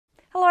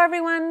Hello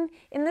everyone!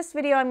 In this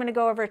video I'm going to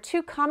go over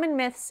 2 common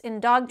myths in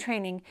dog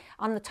training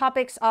on the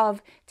topics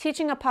of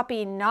teaching a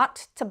puppy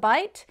not to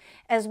bite,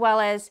 as well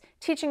as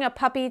teaching a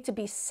puppy to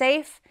be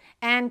safe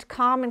and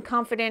calm and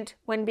confident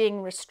when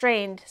being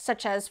restrained,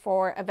 such as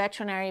for a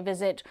veterinary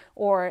visit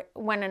or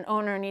when an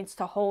owner needs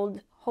to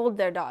hold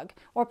their dog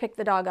or pick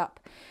the dog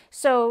up.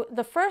 So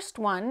the first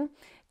one,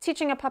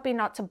 teaching a puppy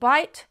not to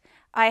bite,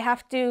 I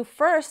have to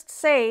first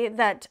say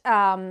that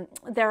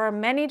there are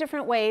many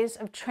different ways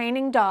of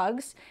training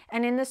dogs,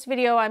 and in this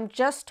video I'm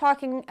just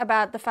talking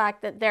about the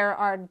fact that there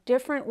are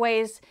different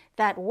ways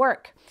that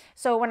work.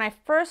 So when I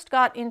first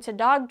got into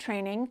dog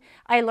training,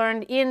 I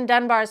learned Ian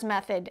Dunbar's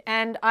method,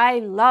 and I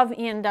love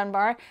Ian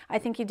Dunbar. I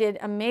think he did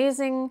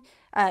amazing.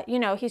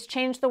 He's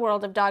changed the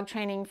world of dog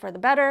training for the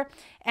better,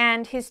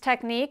 and his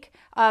technique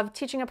of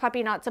teaching a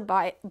puppy not to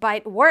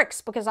bite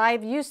works because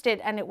I've used it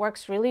and it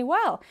works really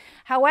well.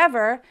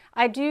 However,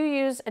 I do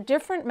use a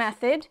different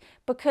method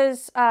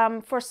because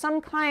for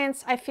some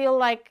clients I feel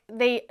like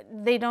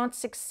they don't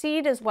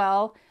succeed as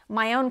well,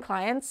 my own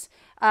clients,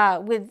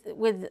 with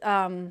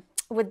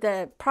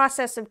the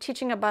process of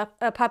teaching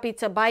a puppy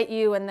to bite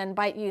you and then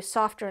bite you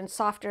softer and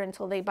softer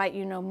until they bite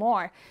you no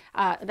more.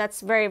 That's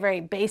very, very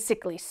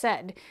basically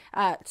said.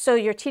 So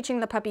you're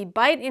teaching the puppy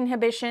bite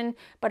inhibition,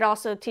 but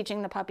also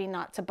teaching the puppy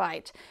not to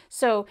bite.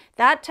 So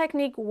that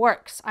technique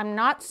works. I'm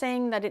not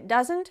saying that it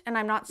doesn't, and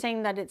I'm not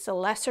saying that it's a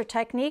lesser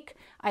technique.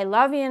 I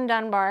love Ian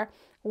Dunbar.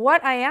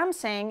 What I am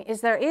saying is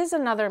there is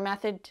another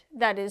method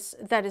that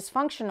is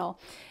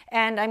functional,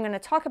 and I'm going to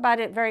talk about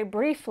it very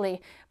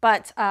briefly.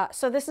 But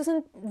so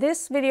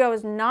this video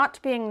is not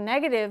being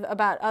negative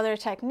about other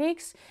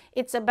techniques.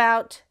 It's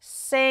about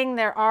saying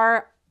there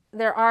are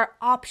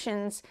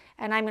options,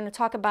 and I'm going to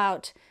talk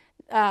about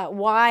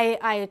why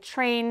I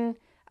train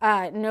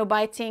no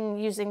biting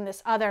using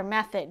this other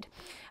method.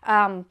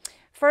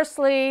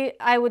 Firstly,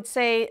 I would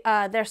say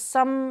there's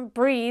some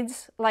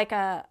breeds like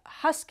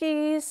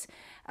Huskies,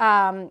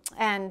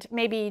 and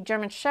maybe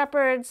German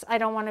Shepherds. I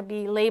don't want to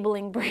be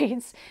labeling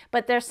breeds,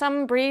 but there's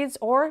some breeds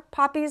or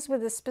puppies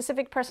with a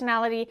specific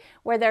personality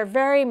where they're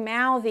very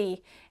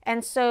mouthy.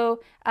 And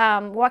so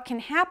what can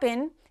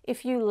happen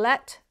if you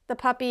let the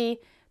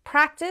puppy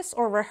practice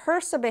or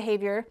rehearse a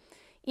behavior,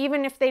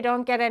 even if they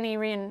don't get any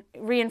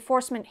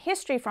reinforcement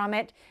history from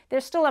it,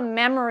 there's still a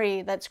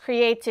memory that's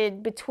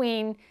created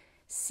between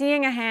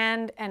seeing a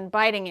hand and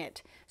biting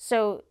it.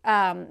 So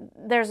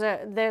there's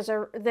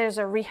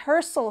a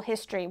rehearsal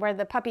history where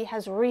the puppy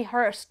has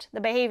rehearsed the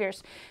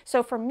behaviors.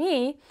 So for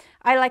me,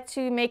 I like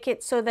to make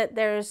it so that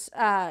there's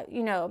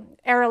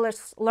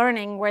errorless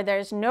learning, where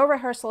there's no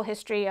rehearsal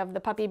history of the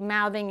puppy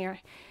mouthing your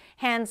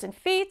hands and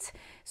feet.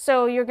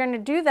 So you're going to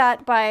do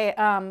that by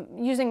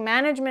using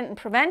management and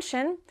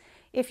prevention.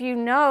 If you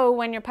know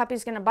when your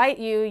puppy's going to bite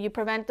you, you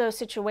prevent those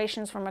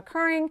situations from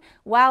occurring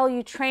while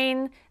you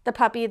train the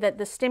puppy that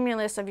the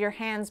stimulus of your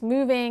hands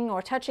moving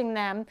or touching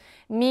them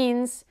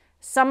means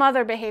some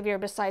other behavior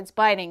besides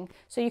biting.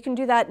 So you can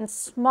do that in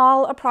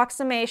small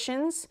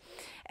approximations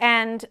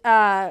and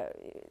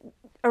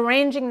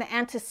arranging the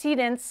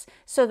antecedents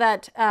so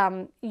that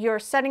you're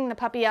setting the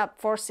puppy up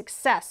for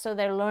success. So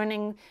they're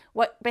learning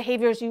what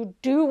behaviors you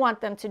do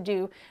want them to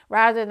do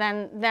rather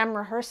than them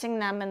rehearsing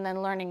them and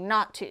then learning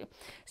not to.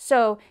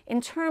 So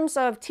in terms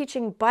of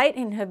teaching bite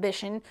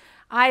inhibition,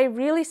 I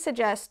really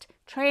suggest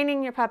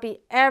training your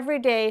puppy every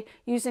day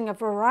using a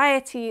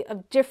variety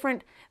of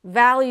different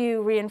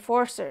value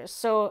reinforcers.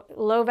 So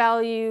low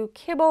value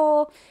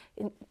kibble,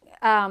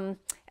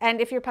 and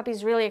if your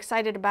puppy's really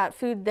excited about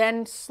food,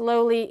 then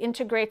slowly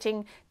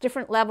integrating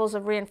different levels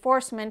of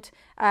reinforcement,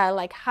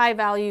 like high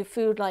value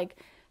food like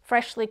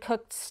freshly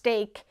cooked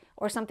steak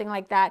or something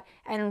like that.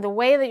 And the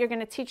way that you're going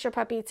to teach your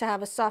puppy to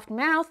have a soft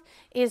mouth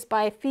is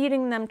by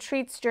feeding them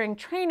treats during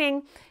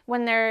training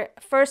when they're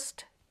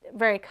first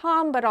very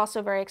calm but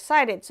also very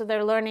excited. So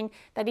they're learning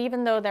that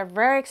even though they're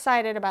very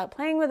excited about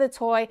playing with a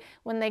toy,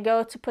 when they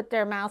go to put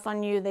their mouth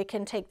on you, they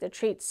can take the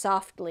treat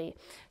softly.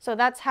 So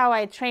that's how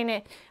I train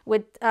it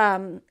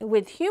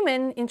with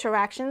human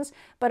interactions,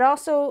 but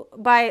also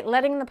by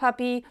letting the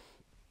puppy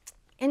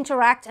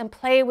interact and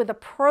play with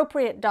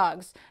appropriate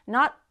dogs,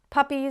 not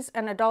puppies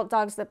and adult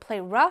dogs that play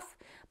rough,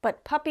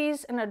 but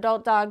puppies and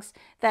adult dogs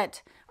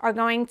that are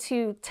going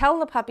to tell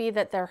the puppy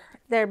that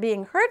they're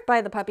being hurt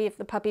by the puppy if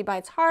the puppy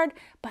bites hard,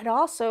 but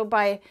also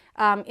by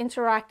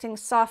interacting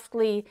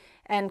softly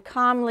and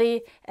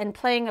calmly and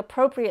playing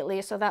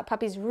appropriately, so that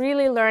puppy's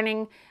really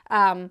learning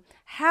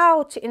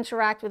how to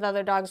interact with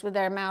other dogs with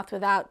their mouth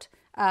without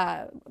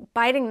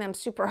biting them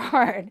super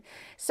hard.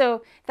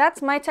 So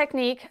that's my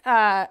technique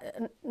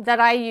that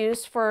I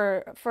use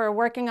for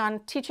working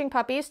on teaching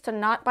puppies to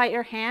not bite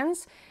your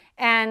hands,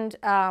 and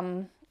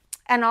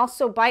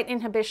also bite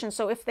inhibition.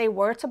 So if they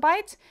were to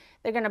bite,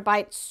 they're going to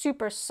bite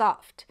super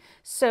soft.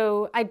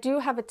 So I do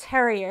have a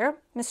terrier,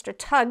 Mr.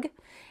 Tug,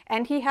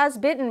 and he has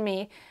bitten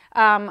me.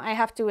 I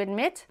have to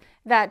admit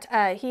that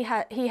he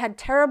had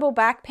terrible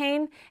back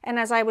pain, and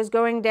as I was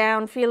going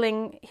down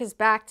feeling his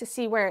back to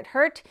see where it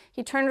hurt,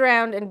 he turned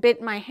around and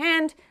bit my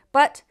hand,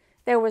 but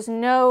There was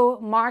no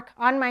mark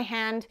on my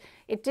hand.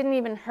 It didn't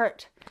even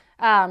hurt.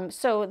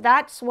 So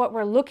that's what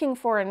we're looking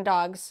for in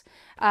dogs.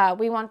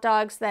 We want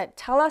dogs that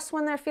tell us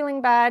when they're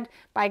feeling bad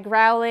by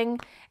growling,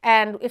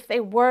 and if they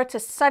were to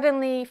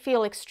suddenly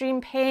feel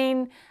extreme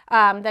pain,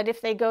 that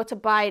if they go to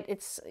bite,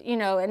 it's, you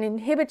know, an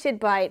inhibited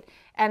bite,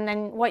 and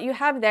then what you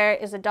have there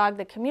is a dog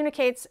that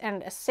communicates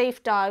and a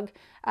safe dog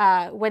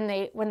when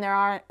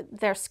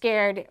they're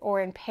scared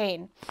or in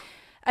pain.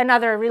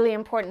 Another really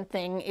important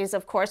thing is,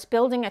 of course,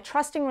 building a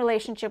trusting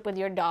relationship with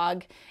your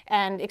dog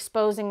and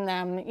exposing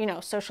them, you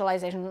know,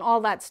 socialization and all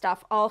that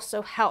stuff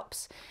also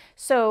helps.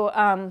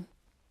 So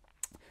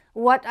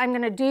what I'm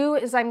going to do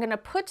is I'm going to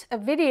put a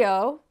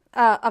video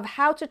of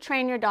how to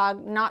train your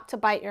dog not to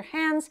bite your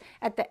hands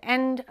at the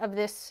end of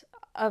this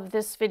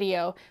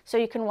video, so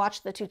you can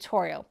watch the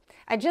tutorial.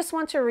 I just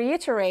want to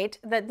reiterate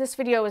that this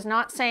video is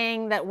not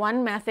saying that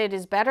one method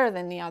is better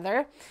than the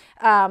other.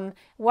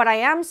 What I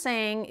am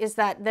saying is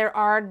that there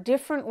are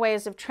different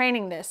ways of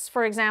training this.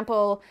 For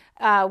example,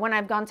 when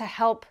I've gone to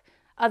help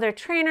other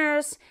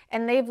trainers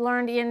and they've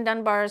learned Ian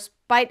Dunbar's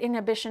bite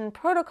inhibition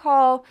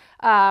protocol,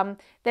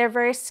 they're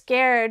very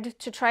scared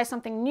to try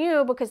something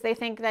new because they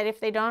think that if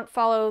they don't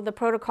follow the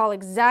protocol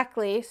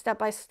exactly, step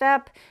by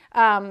step,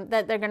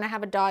 that they're going to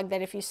have a dog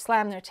that if you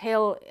slam their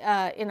tail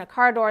in a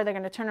car door, they're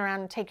going to turn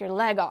around and take your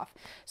leg off.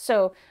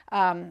 So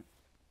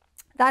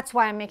that's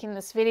why I'm making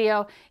this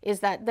video,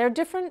 is that they're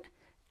different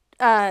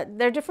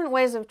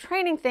ways of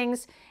training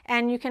things,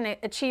 and you can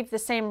achieve the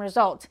same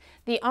result.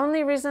 The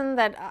only reason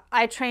that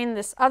I train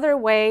this other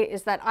way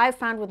is that I've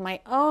found with my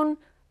own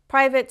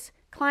private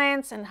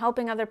clients and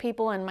helping other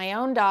people and my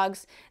own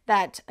dogs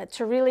that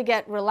to really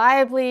get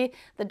reliably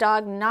the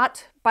dog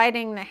not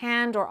biting the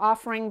hand or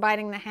offering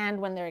biting the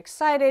hand when they're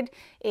excited,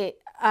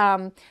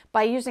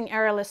 by using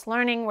errorless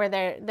learning, where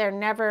they're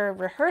never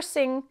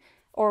rehearsing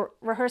or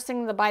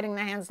rehearsing the biting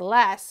the hands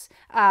less,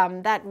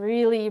 that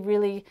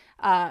really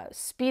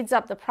speeds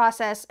up the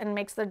process and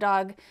makes the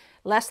dog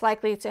less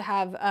likely to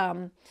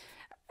have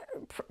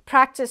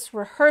practice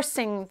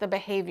rehearsing the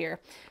behavior.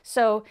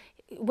 So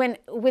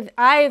with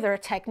either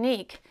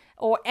technique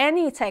or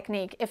any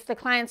technique, if the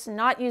client's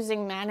not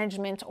using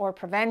management or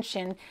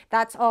prevention,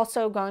 that's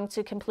also going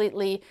to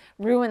completely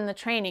ruin the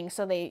training.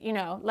 So they, you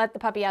know, let the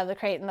puppy out of the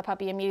crate and the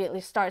puppy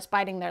immediately starts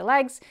biting their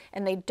legs,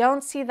 and they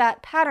don't see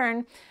that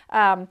pattern,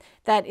 that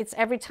it's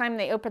every time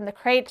they open the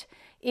crate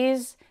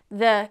is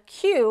the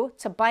cue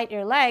to bite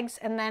your legs,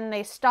 and then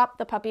they stop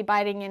the puppy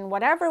biting in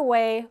whatever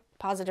way,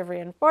 positive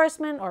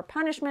reinforcement or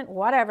punishment,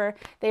 whatever,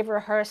 they've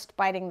rehearsed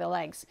biting the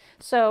legs.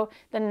 So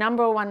the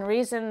number one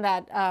reason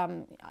that,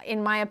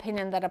 in my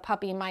opinion, that a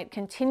puppy might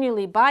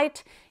continually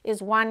bite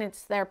is, one,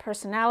 it's their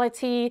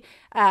personality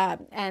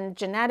and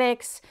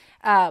genetics,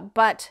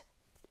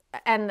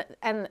 and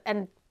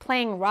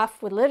playing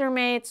rough with litter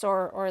mates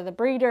or the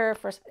breeder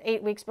for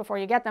 8 weeks before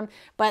you get them.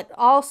 But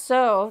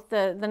also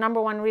the number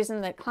one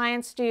reason that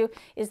clients do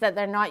is that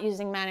they're not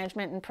using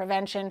management and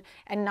prevention,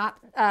 and not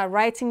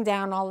writing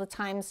down all the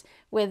times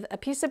with a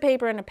piece of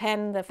paper and a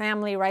pen, the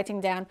family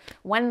writing down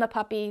when the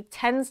puppy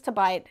tends to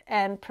bite,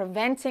 and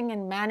preventing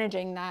and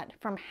managing that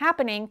from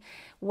happening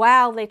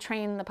while they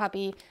train the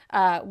puppy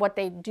what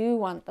they do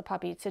want the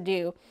puppy to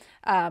do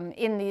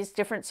in these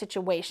different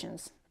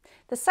situations.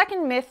 The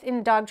second myth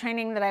in dog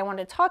training that I want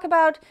to talk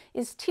about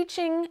is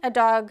teaching a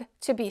dog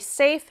to be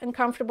safe and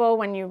comfortable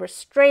when you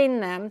restrain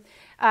them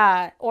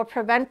or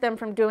prevent them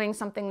from doing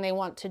something they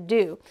want to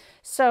do.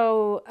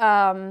 So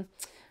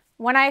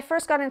when I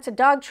first got into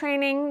dog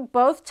training,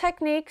 both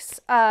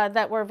techniques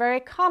that were very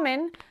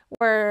common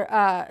were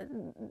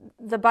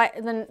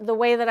the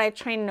way that I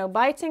train no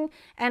biting,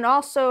 and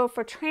also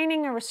for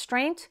training a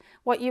restraint,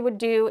 what you would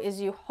do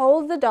is you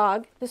hold the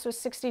dog, this was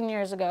 16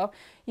 years ago,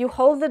 you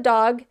hold the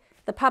dog,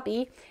 the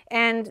puppy,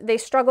 and they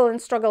struggle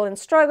and struggle and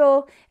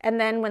struggle,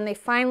 and then when they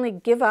finally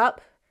give up,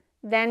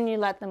 then you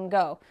let them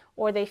go,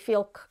 or they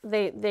feel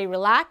they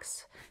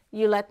relax,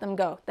 you let them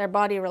go, their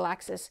body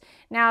relaxes.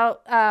 Now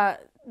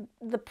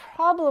the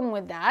problem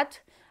with that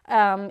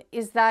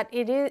is that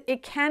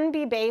it can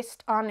be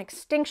based on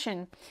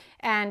extinction,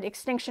 and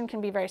extinction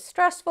can be very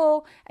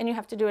stressful, and you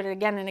have to do it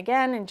again and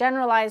again and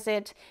generalize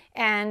it,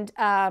 and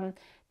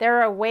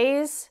there are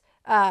ways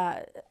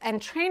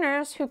and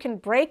trainers who can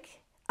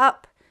break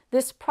up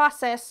this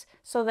process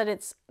so that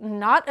it's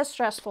not a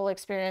stressful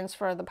experience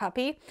for the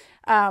puppy.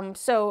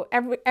 So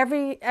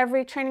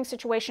every training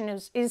situation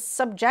is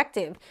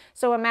subjective.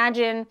 So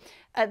imagine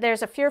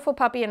there's a fearful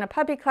puppy in a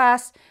puppy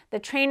class, the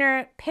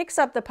trainer picks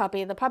up the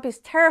puppy's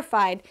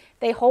terrified,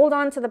 they hold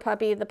on to the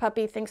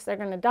puppy thinks they're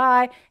gonna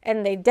die,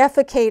 and they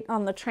defecate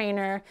on the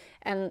trainer,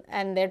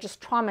 and they're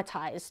just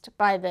traumatized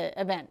by the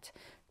event,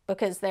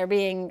 because they're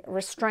being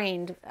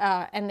restrained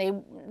and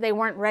they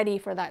weren't ready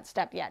for that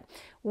step yet.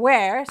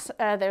 Where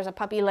there's a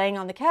puppy laying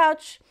on the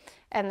couch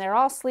and they're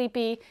all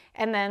sleepy,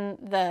 and then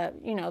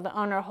the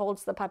owner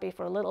holds the puppy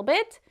for a little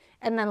bit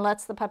and then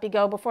lets the puppy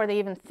go before they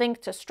even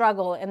think to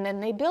struggle, and then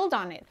they build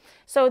on it.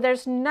 So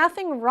there's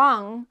nothing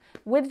wrong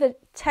with the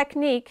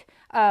technique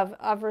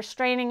of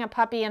restraining a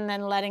puppy and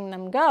then letting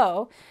them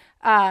go.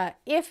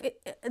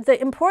 The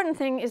important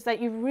thing is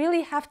that you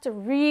really have to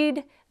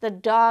read the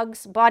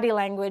dog's body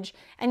language,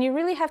 and you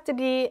really have to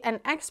be an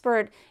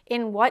expert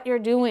in what you're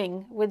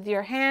doing with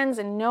your hands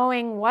and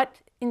knowing what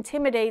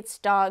intimidates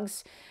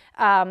dogs,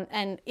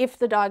 and if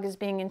the dog is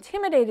being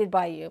intimidated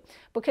by you.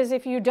 Because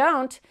if you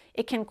don't,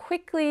 it can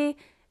quickly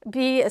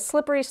be a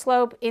slippery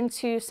slope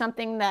into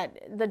something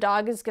that the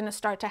dog is going to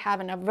start to have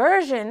an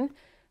aversion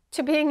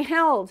to being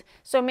held.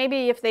 So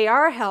maybe if they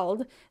are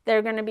held,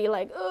 they're going to be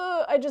like,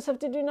 oh, I just have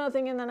to do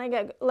nothing and then I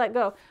get let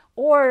go.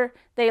 Or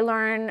they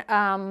learn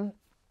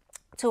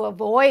to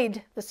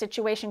avoid the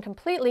situation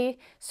completely,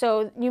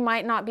 so you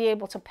might not be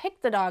able to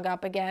pick the dog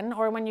up again,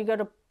 or when you go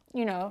to,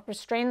 you know,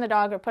 restrain the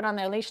dog or put on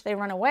their leash, they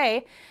run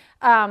away.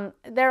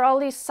 There are all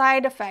these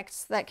side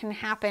effects that can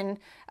happen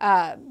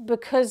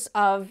because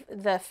of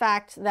the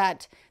fact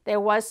that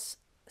there was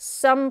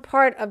some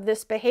part of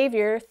this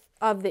behavior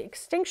of the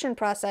extinction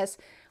process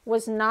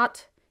was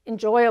not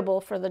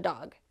enjoyable for the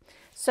dog.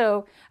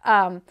 So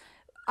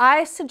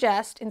I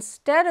suggest,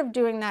 instead of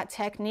doing that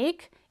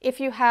technique, if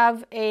you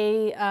have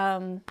a,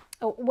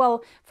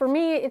 well, for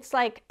me, it's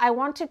like I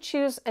want to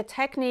choose a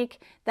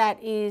technique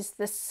that is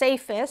the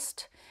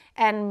safest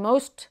and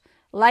most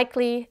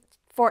likely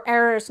for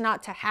errors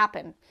not to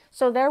happen.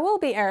 So there will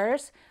be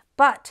errors,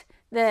 but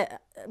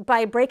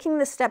by breaking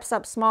the steps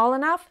up small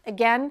enough,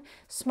 again,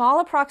 small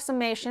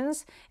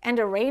approximations and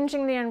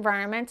arranging the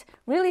environment,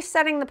 really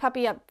setting the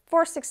puppy up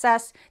for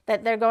success,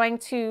 that they're going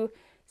to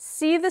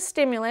see the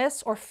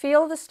stimulus or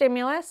feel the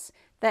stimulus,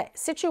 that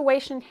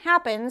situation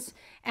happens,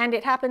 and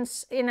it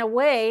happens in a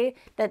way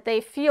that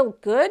they feel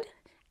good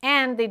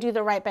and they do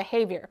the right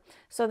behavior.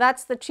 So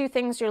that's the two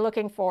things you're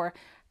looking for.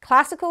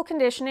 Classical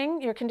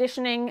conditioning, you're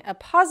conditioning a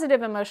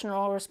positive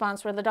emotional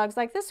response where the dog's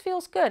like, this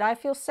feels good, I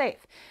feel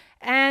safe.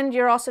 And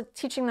you're also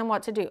teaching them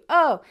what to do.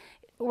 Oh,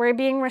 we're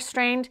being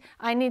restrained,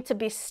 I need to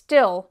be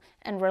still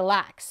and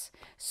relax.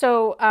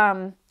 So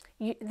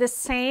the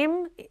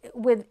same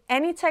with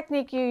any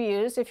technique you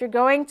use. If you're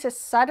going to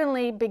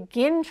suddenly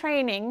begin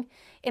training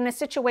in a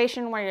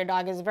situation where your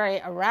dog is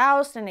very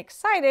aroused and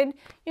excited,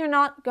 you're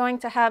not going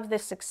to have the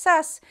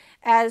success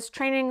as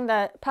training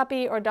the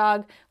puppy or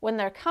dog when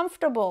they're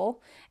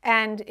comfortable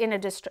and in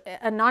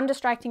a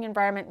non-distracting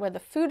environment where the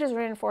food is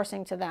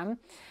reinforcing to them,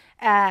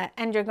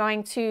 and you're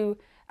going to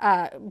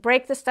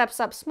break the steps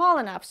up small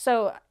enough.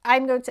 So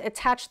I'm going to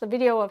attach the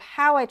video of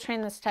how I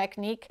train this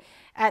technique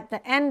at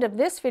the end of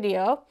this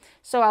video.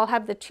 So I'll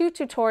have the two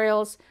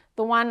tutorials,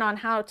 the one on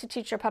how to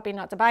teach your puppy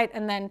not to bite,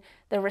 and then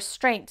the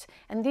restraint.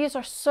 And these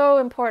are so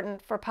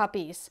important for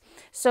puppies.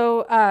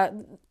 So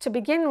to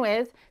begin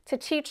with, to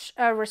teach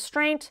a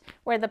restraint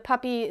where the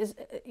puppy is,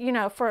 you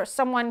know, for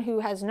someone who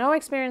has no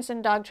experience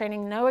in dog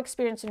training, no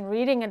experience in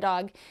reading a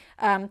dog,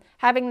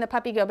 having the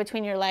puppy go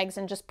between your legs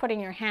and just putting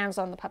your hands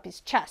on the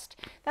puppy's chest.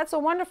 That's a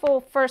wonderful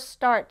first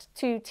start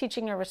to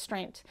teaching a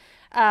restraint.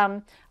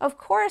 Of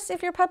course,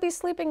 if your puppy's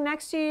sleeping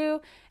next to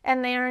you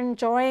and they're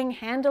enjoying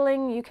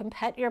handling, you can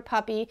pet your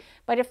puppy.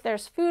 But if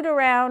there's food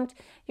around,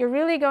 you're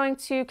really going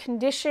to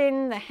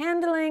condition the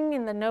handling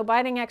and the no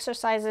biting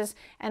exercises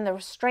and the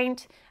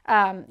restraint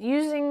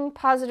using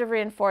positive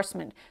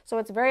reinforcement. So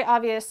it's very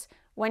obvious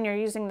when you're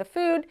using the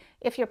food,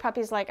 if your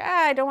puppy's like,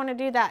 I don't want to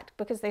do that,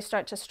 because they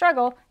start to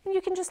struggle, and you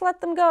can just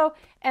let them go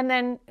and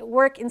then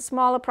work in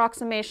small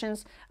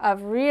approximations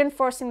of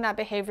reinforcing that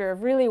behavior,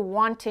 of really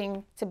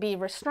wanting to be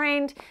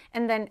restrained,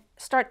 and then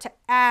start to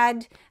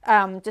add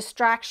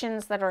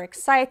distractions that are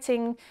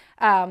exciting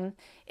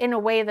in a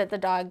way that the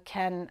dog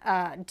can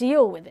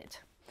deal with it.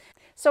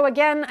 So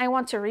again, I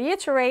want to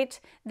reiterate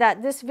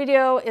that this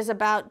video is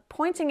about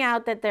pointing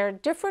out that there are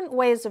different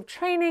ways of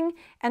training,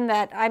 and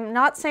that I'm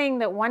not saying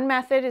that one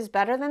method is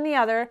better than the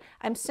other.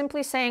 I'm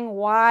simply saying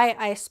why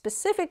I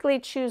specifically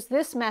choose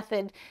this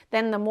method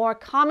than the more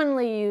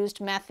commonly used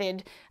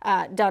method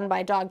done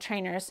by dog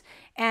trainers.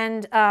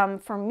 And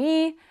for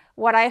me,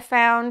 what I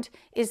found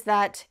is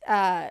that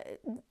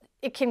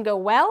it can go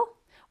well,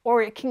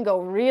 or it can go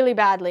really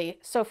badly.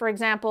 So for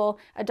example,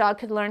 a dog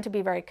could learn to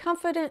be very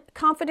confident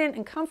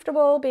and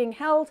comfortable being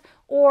held,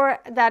 or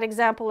that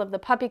example of the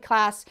puppy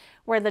class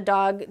where the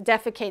dog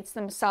defecates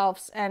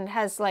themselves and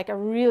has like a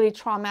really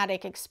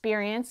traumatic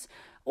experience.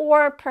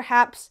 Or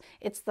perhaps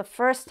it's the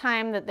first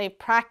time that they've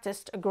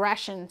practiced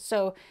aggression.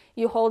 So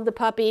you hold the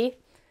puppy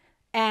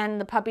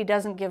and the puppy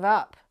doesn't give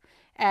up.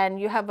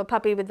 And you have a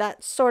puppy with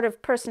that sort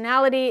of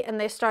personality, and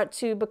they start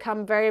to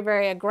become very,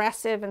 very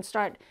aggressive and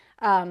start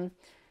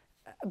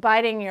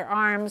biting your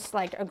arms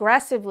like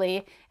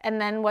aggressively,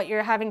 and then what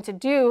you're having to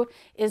do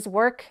is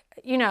work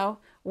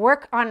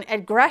on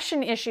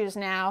aggression issues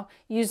now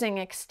using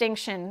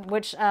extinction,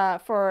 which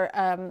for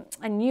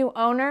a new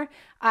owner,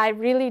 I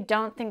really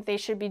don't think they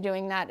should be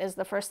doing that as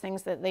the first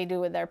things that they do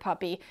with their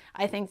puppy.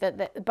 I think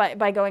that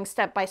by going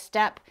step by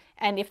step,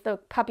 and if the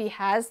puppy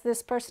has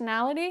this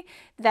personality,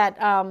 that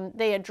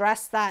they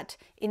address that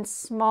in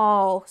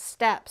small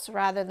steps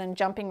rather than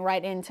jumping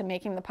right into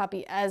making the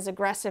puppy as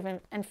aggressive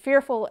and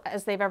fearful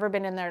as they've ever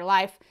been in their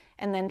life,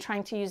 and then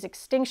trying to use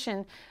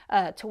extinction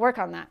to work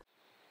on that.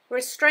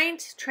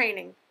 Restraint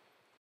training.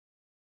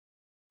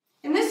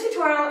 In this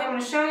tutorial, I'm going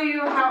to show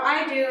you how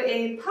I do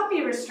a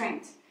puppy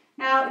restraint.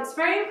 Now, it's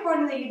very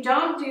important that you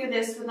don't do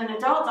this with an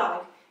adult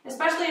dog,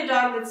 especially a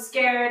dog that's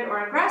scared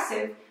or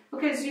aggressive,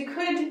 because you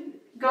could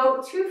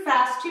go too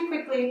fast, too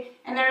quickly,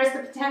 and there is the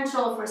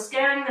potential for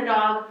scaring the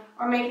dog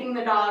or making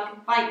the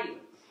dog bite you.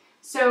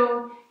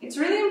 So it's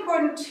really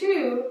important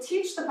to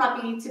teach the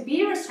puppy to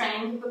be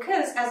restrained,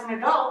 because as an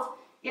adult,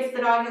 if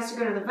the dog has to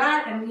go to the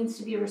vet and needs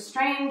to be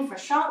restrained for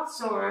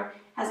shots or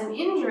has an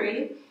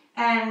injury,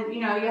 and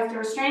you have to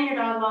restrain your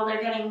dog while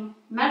they're getting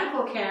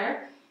medical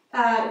care,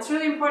 it's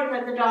really important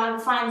that the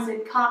dog finds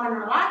it calm and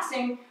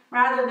relaxing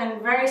rather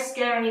than very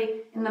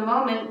scary in the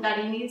moment that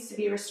he needs to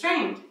be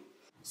restrained.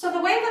 So the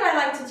way that I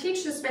like to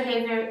teach this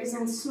behavior is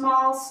in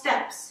small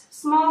steps,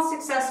 small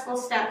successful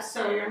steps,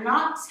 so you're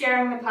not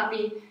scaring the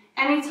puppy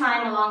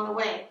anytime along the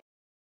way.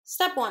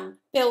 Step 1.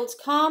 Build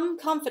calm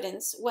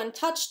confidence when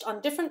touched on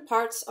different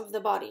parts of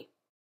the body.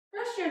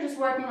 First, you're just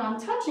working on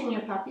touching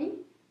your puppy.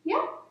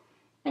 Yep.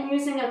 And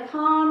using a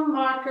calm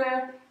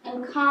marker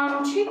and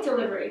calm treat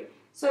delivery.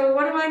 So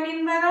what do I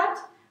mean by that?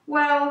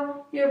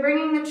 Well, you're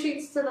bringing the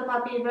treats to the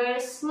puppy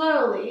very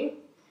slowly,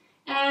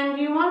 and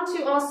you want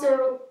to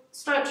also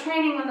start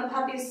training when the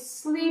puppy's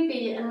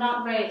sleepy and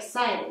not very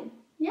excited.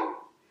 Yep.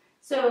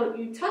 So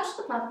you touch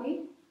the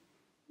puppy.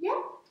 Yep.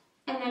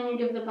 And then you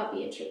give the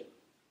puppy a treat.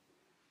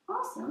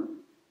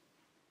 Awesome.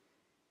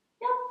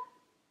 Yep.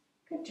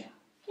 Good job.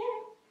 Okay.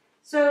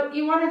 So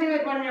you want to do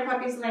it when your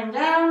puppy's laying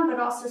down, but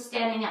also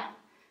standing up.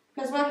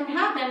 Because what can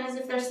happen is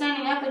if they're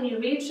standing up and you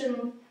reach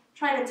and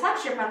try to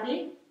touch your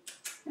puppy,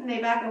 and they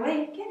back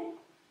away, get it.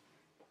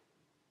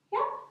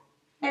 Yep.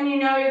 And you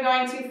know you're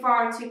going too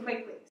far too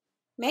quickly.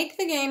 Make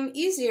the game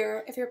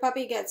easier if your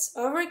puppy gets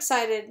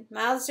overexcited,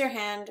 mouths your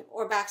hand,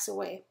 or backs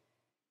away.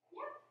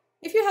 Yep.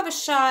 If you have a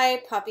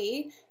shy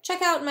puppy,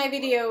 check out my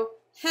video,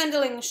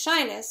 Handling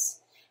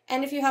Shyness.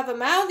 And if you have a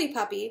mouthy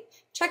puppy,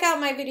 check out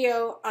my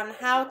video on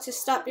how to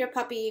stop your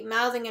puppy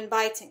mouthing and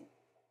biting.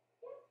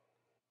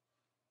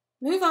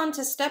 Move on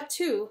to step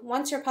 2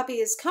 once your puppy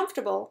is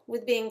comfortable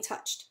with being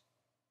touched.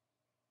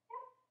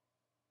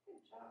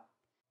 Good job.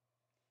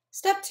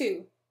 Step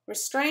 2.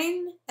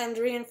 Restrain and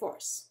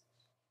reinforce.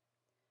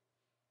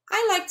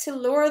 I like to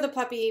lure the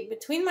puppy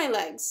between my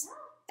legs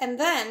and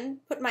then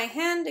put my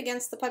hand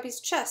against the puppy's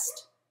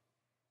chest.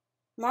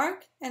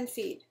 Mark and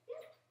feed.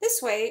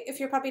 This way, if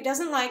your puppy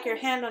doesn't like your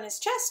hand on his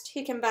chest,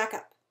 he can back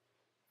up.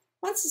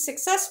 Once he's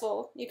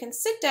successful, you can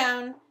sit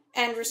down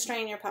and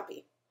restrain your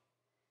puppy.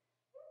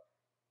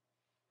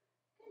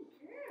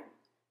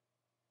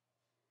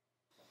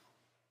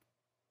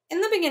 In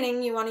the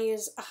beginning, you want to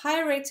use a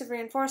high rate of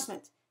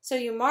reinforcement, so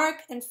you mark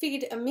and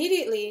feed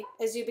immediately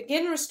as you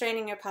begin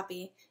restraining your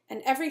puppy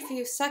and every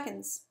few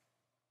seconds.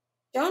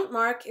 Don't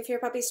mark if your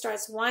puppy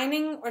starts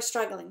whining or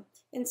struggling.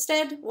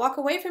 Instead, walk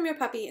away from your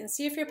puppy and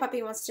see if your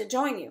puppy wants to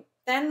join you.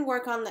 Then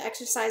work on the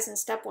exercise in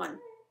step 1.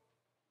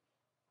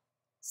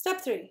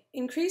 Step 3.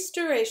 Increase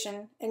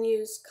duration and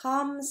use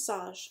calm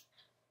massage.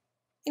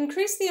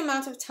 Increase the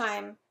amount of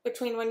time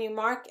between when you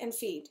mark and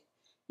feed.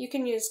 You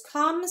can use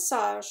calm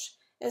massage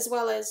as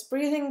well as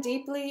breathing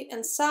deeply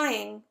and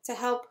sighing to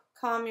help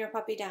calm your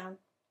puppy down.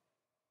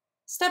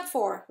 Step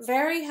 4.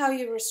 Vary how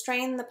you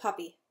restrain the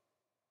puppy.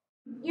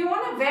 You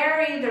want to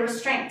vary the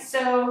restraint.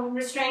 So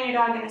restrain your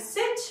dog in a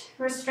sit,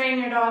 restrain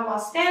your dog while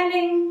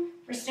standing,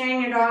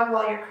 restrain your dog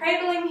while you're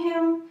cradling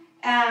him,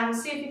 and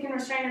see if you can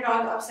restrain your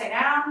dog upside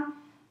down.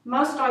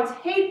 Most dogs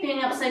hate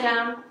being upside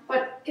down,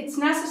 but it's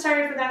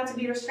necessary for them to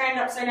be restrained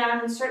upside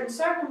down in certain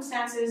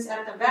circumstances,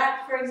 at the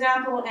vet, for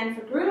example, and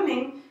for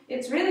grooming.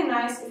 It's really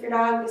nice if your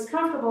dog is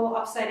comfortable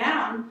upside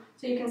down,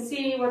 so you can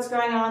see what's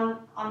going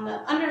on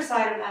the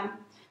underside of them.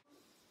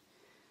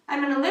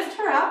 I'm going to lift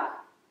her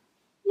up,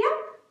 yep,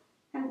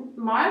 and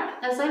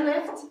mark as I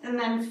lift, and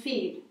then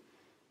feed.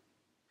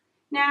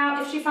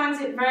 Now, if she finds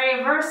it very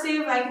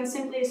aversive, I can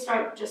simply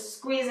start just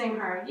squeezing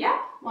her, yep,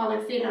 while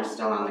her feet are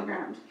still on the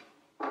ground.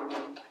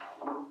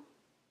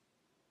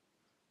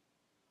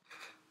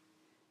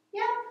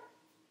 Yep.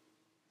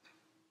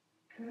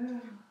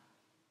 Good.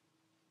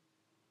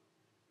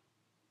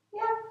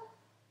 Yep.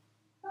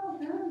 Well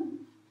done.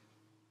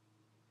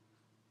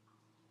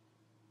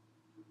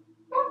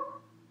 Yep.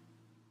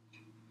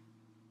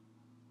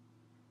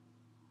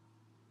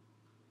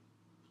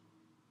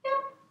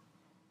 Yep.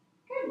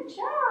 Good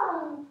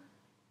job.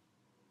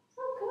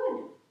 So good.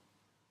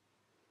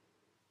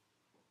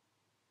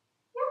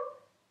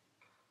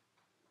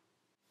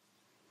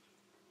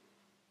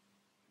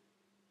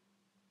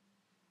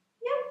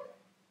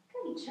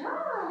 Good job.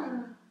 Yep.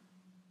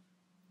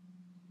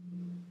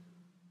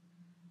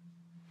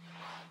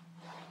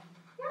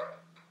 Yep.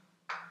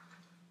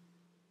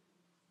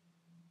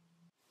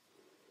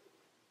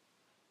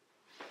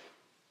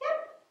 Yep.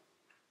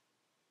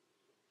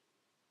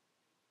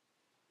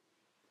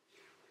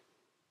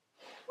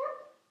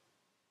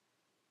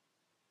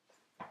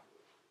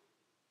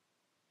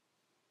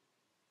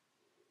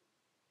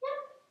 Yep.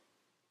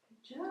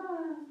 Good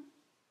job.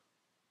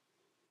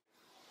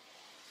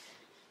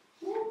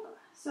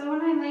 So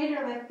when I laid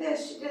her like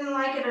this, she didn't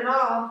like it at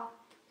all.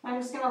 I'm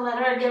just going to let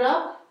her get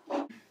up.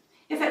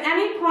 If at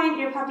any point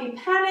your puppy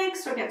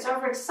panics or gets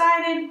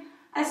overexcited,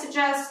 I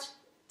suggest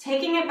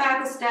taking it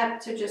back a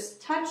step to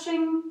just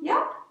touching,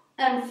 yep,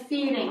 and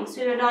feeding,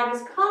 so your dog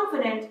is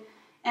confident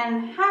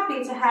and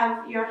happy to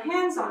have your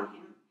hands on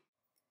him.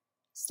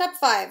 Step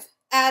 5.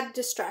 Add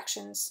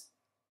distractions.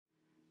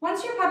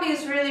 Once your puppy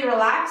is really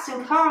relaxed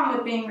and calm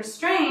with being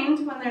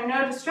restrained, when there are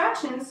no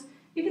distractions,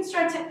 you can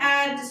start to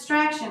add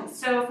distractions.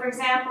 So for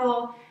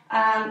example,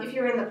 if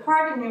you were in the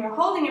park and you were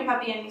holding your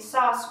puppy and you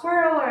saw a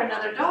squirrel or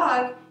another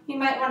dog, he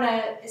might want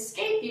to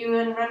escape you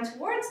and run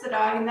towards the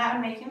dog, and that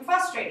would make him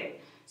frustrated.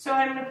 So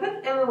I'm going to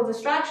put a little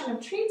distraction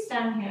of treats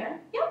down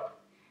here, yep,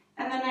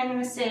 and then I'm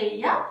going to say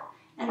yep,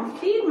 and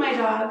feed my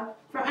dog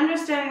for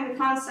understanding the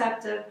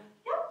concept of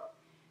yep,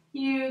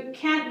 you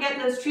can't get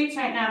those treats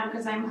right now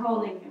because I'm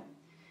holding you.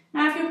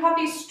 Now if your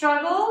puppy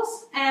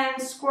struggles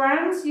and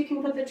squirms, you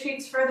can put the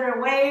treats further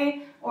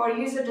away or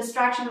use a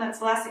distraction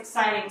that's less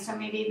exciting. So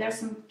maybe there's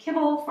some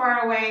kibble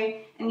far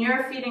away and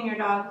you're feeding your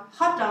dog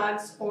hot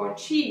dogs or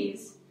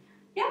cheese.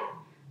 Yep,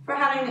 for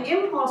having the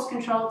impulse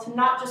control to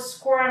not just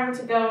squirm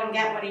to go and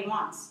get what he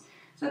wants.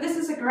 So this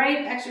is a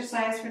great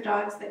exercise for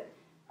dogs that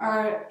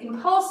are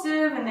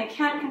impulsive and they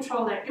can't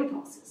control their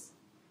impulses.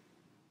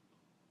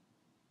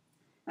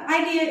 The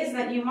idea is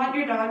that you want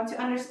your dog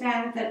to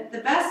understand that the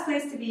best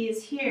place to be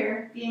is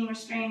here, being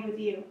restrained with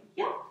you.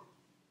 Yep.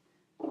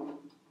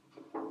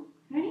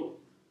 Ready?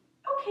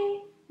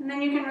 Okay. And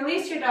then you can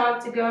release your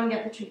dog to go and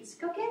get the treats.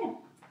 Go get him.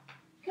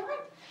 Go on.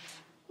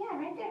 Yeah,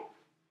 right there.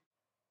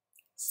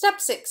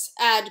 Step 6.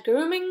 Add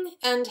grooming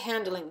and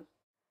handling.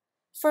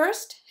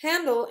 First,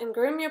 handle and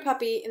groom your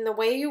puppy in the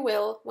way you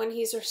will when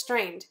he's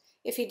restrained.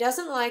 If he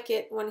doesn't like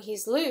it when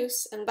he's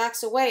loose and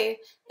backs away,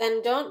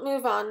 then don't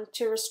move on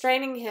to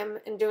restraining him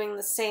and doing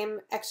the same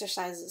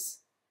exercises.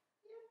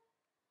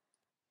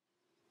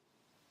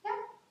 Yep.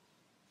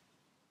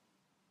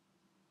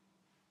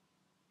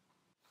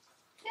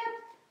 Yep.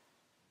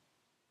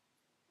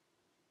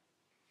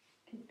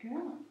 Good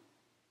girl.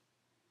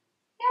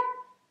 Yep.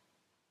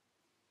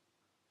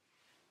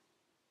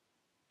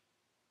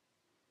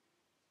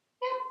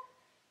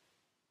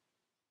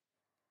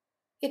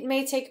 It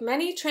may take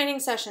many training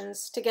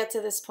sessions to get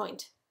to this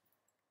point.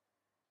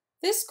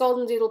 This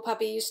golden doodle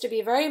puppy used to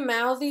be very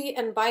mouthy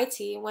and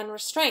bitey when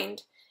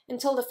restrained,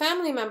 until the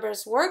family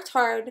members worked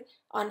hard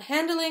on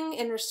handling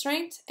and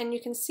restraint, and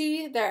you can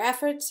see their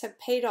efforts have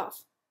paid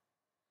off.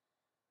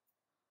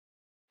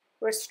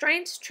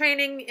 Restraint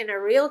training in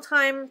a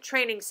real-time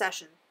training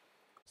session.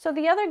 So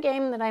the other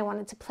game that I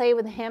wanted to play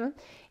with him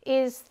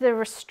is the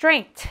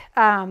restraint.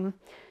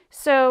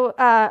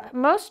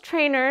 Most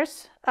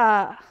trainers,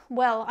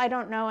 well, I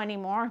don't know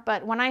anymore,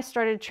 but when I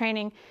started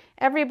training,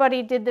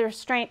 everybody did the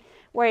restraint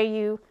where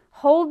you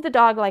hold the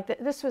dog like this.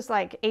 This was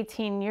like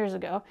 18 years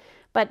ago,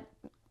 but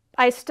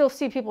I still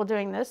see people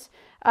doing this.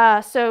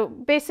 So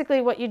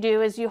basically what you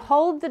do is you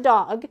hold the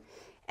dog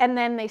and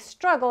then they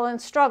struggle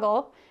and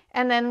struggle,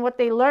 and then what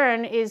they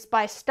learn is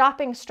by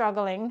stopping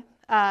struggling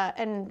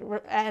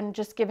and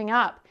just giving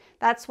up,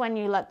 that's when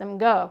you let them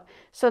go.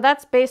 So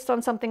that's based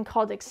on something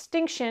called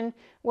extinction,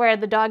 where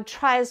the dog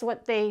tries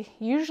what they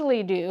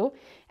usually do,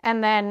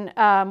 and then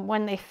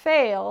when they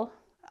fail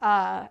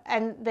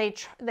and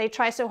they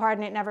try so hard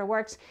and it never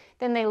works,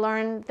 then they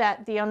learn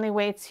that the only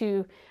way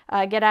to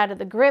get out of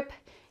the grip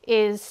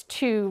is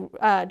to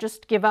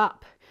just give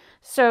up.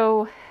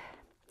 So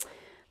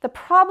the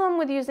problem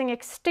with using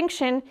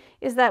extinction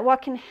is that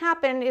what can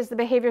happen is the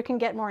behavior can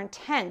get more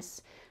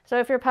intense. So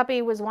if your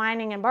puppy was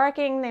whining and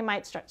barking, they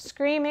might start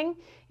screaming.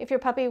 If your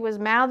puppy was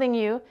mouthing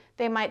you,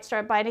 they might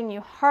start biting you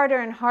harder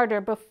and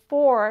harder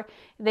before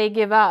they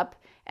give up.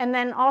 And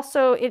then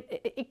also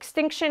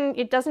extinction,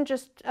 it doesn't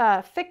just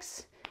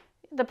fix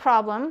the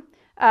problem.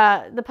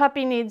 The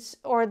puppy needs,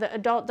 or the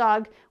adult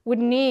dog would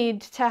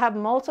need to have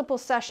multiple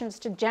sessions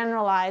to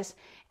generalize.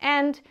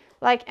 And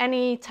like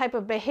any type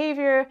of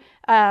behavior,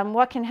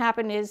 what can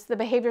happen is the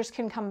behaviors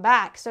can come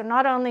back. So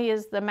not only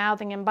is the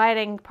mouthing and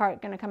biting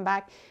part going to come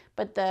back,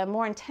 but the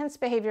more intense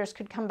behaviors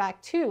could come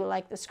back too,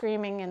 like the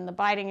screaming and the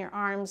biting your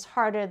arms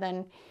harder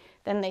than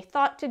they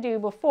thought to do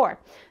before.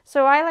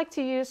 So I like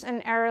to use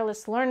an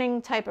errorless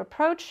learning type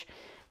approach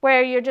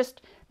where you're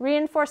just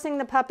reinforcing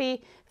the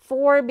puppy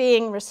for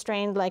being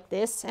restrained like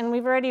this. And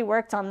we've already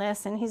worked on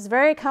this, and he's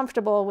very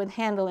comfortable with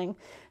handling.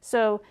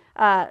 So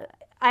I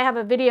have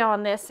a video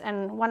on this,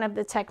 and one of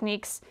the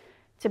techniques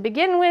to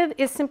begin with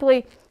is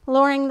simply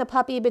lowering the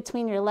puppy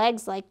between your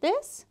legs like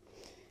this.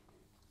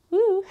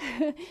 Woo.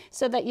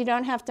 So that you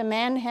don't have to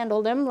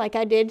manhandle them like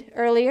I did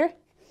earlier.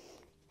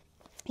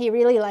 He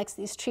really likes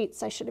these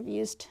treats. I should have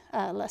used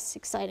less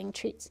exciting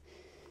treats,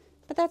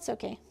 but that's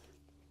okay.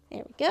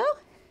 There we go.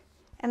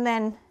 And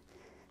then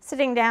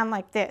sitting down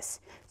like this.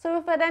 So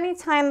if at any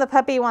time the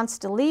puppy wants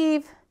to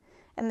leave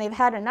and they've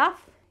had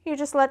enough, you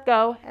just let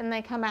go and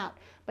they come out.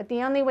 But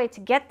the only way to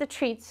get the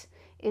treats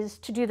is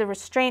to do the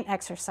restraint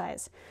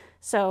exercise.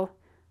 So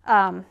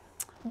I'm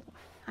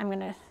going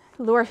to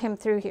lure him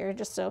through here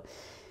just so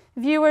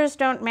viewers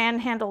don't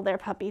manhandle their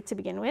puppy to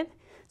begin with.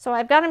 So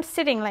I've got him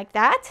sitting like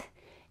that,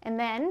 And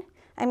then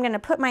I'm going to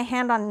put my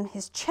hand on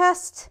his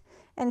chest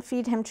and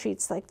feed him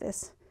treats like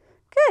this.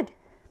 Good.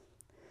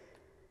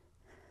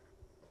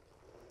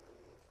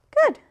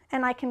 Good.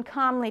 And I can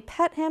calmly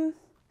pet him.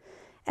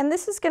 And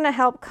this is going to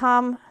help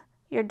calm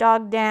your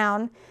dog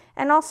down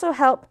and also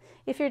help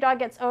if your dog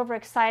gets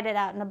overexcited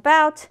out and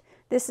about.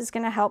 This is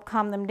going to help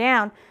calm them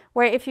down.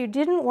 Where if you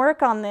didn't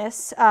work on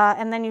this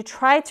and then you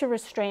try to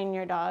restrain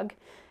your dog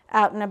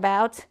out and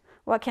about,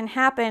 what can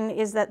happen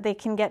is that they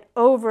can get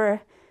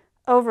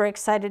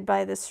overexcited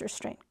by this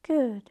restraint.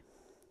 Good.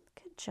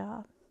 Good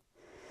job.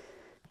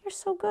 You're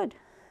so good.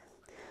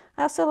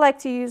 I also like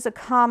to use a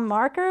calm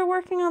marker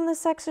working on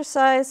this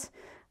exercise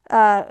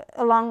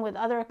along with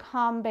other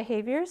calm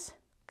behaviors.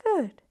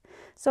 Good.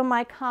 So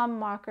my calm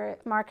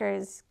marker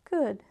is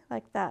good,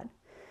 like that.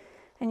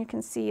 And you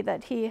can see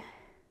that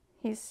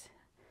he's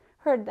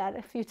heard that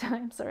a few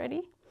times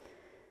already.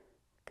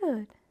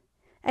 Good.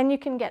 And you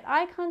can get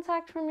eye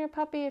contact from your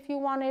puppy if you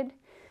wanted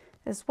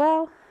as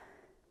well.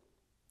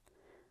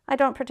 I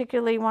don't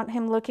particularly want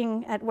him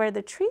looking at where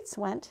the treats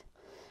went.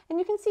 And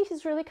you can see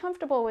he's really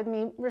comfortable with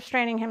me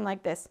restraining him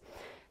like this.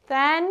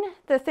 Then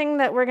the thing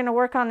that we're going to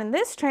work on in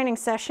this training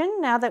session,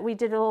 now that we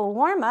did a little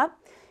warm-up,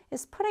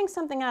 is putting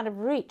something out of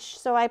reach.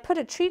 So I put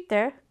a treat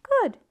there,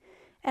 good.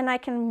 And I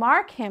can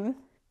mark him,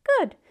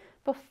 good,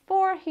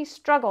 before he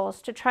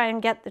struggles to try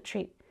and get the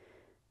treat.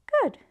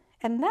 Good.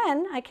 And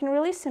then I can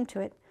release him to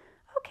it.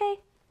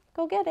 Okay,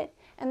 go get it.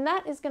 And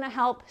that is going to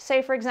help,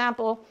 say for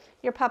example,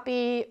 your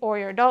puppy or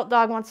your adult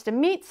dog wants to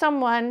meet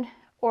someone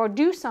or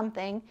do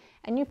something,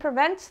 and you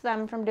prevent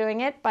them from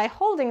doing it by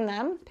holding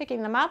them,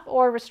 picking them up,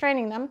 or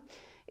restraining them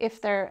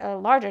if they're a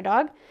larger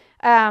dog.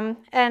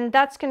 And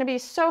that's going to be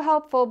so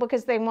helpful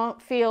because they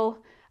won't feel,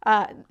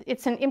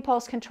 it's an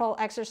impulse control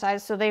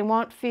exercise, so they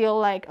won't feel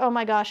like, oh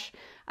my gosh,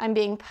 I'm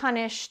being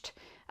punished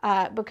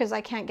because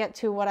I can't get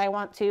to what I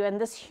want to, and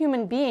this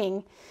human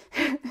being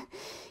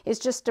is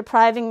just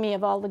depriving me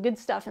of all the good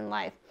stuff in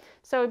life.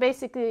 So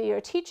basically you're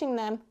teaching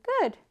them,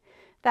 good,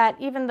 that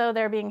even though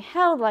they're being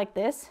held like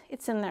this,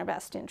 it's in their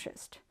best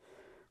interest.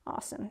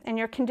 Awesome. And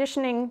you're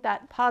conditioning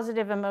that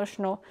positive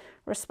emotional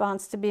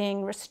response to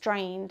being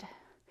restrained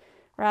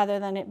rather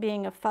than it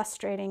being a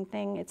frustrating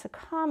thing. It's a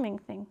calming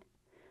thing.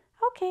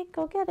 Okay,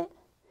 go get it.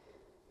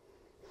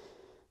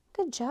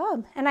 Good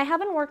job. And I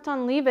haven't worked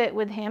on leave it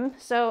with him.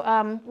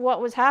 So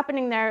what was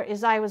happening there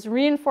is I was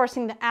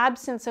reinforcing the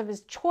absence of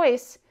his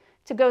choice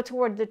to go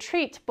toward the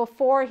treat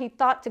before he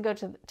thought to go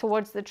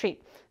towards the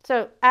treat.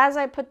 So as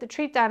I put the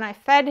treat down, I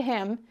fed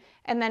him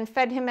and then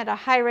fed him at a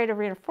high rate of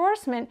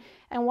reinforcement.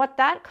 And what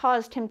that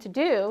caused him to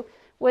do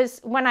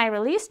was when I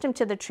released him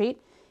to the treat,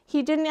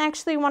 he didn't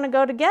actually want to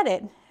go to get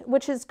it,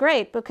 which is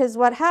great because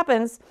what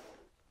happens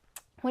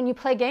when you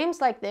play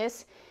games like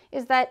this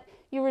is that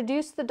you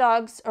reduce the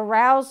dog's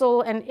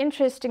arousal and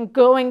interest in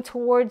going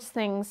towards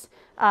things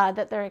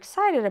that they're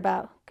excited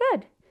about.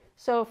 Good.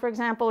 So for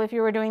example, if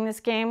you were doing this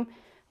game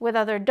with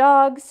other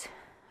dogs,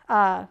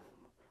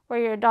 where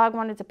your dog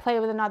wanted to play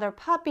with another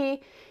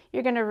puppy,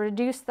 you're going to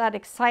reduce that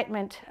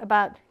excitement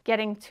about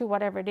getting to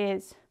whatever it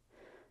is.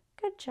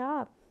 Good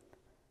job.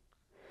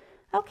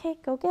 Okay,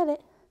 go get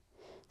it.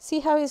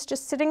 See how he's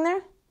just sitting there?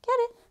 Get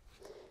it.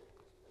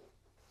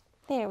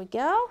 There we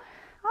go.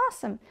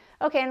 Awesome.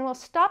 Okay, and we'll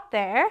stop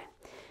there.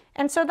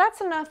 And so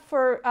that's enough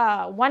for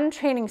one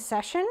training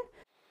session.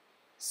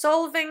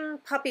 Solving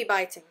puppy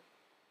biting.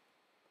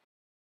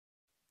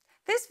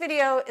 This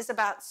video is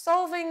about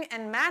solving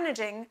and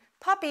managing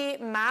puppy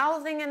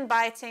mouthing and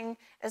biting,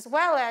 as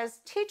well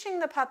as teaching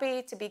the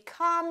puppy to be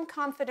calm,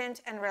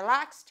 confident, and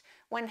relaxed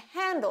when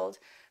handled.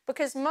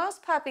 Because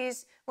most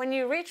puppies, when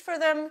you reach for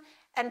them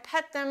and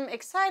pet them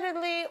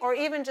excitedly, or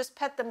even just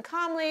pet them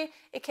calmly,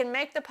 it can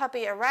make the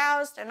puppy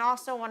aroused and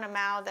also want to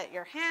mouth at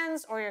your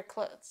hands or your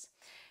clothes.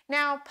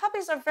 Now,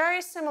 puppies are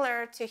very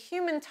similar to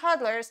human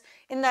toddlers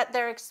in that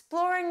they're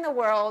exploring the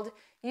world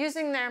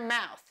using their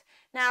mouth.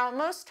 Now,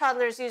 most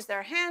toddlers use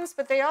their hands,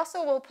 but they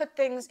also will put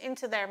things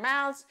into their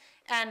mouths,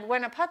 and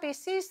when a puppy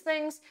sees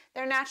things,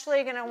 they're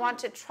naturally going to want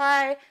to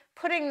try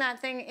putting that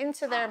thing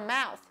into their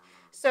mouth.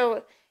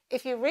 So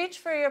if you reach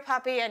for your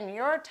puppy and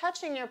you're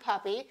touching your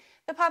puppy,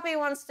 the puppy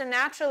wants to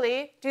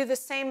naturally do the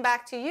same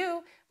back to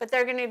you, but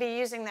they're going to be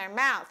using their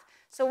mouth.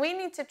 So we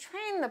need to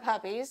train the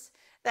puppies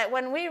that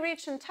when we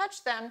reach and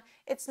touch them,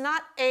 it's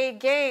not a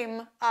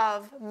game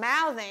of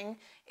mouthing.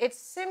 It's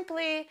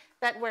simply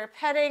that we're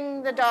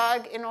petting the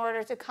dog in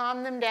order to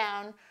calm them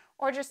down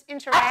or just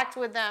interact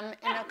with them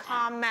in a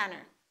calm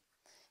manner.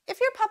 If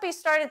your puppy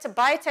started to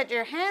bite at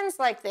your hands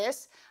like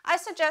this, I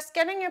suggest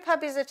getting your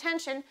puppy's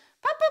attention,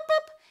 pop, pop,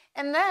 pop,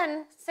 and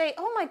then say,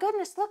 oh my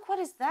goodness, look, what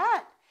is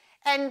that?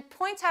 And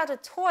point out a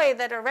toy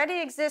that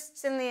already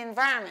exists in the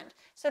environment.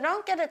 So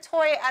don't get a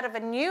toy out of a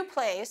new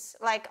place,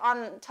 like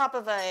on top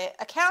of a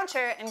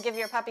counter, and give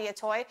your puppy a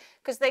toy,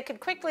 because they could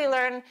quickly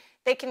learn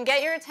they can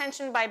get your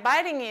attention by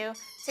biting you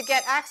to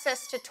get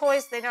access to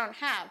toys they don't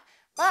have.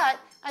 But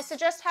I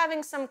suggest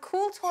having some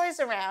cool toys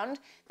around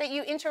that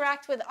you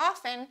interact with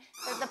often,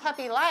 that the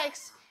puppy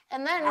likes,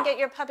 and then get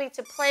your puppy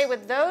to play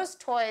with those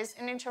toys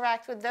and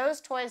interact with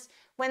those toys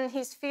when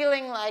he's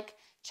feeling like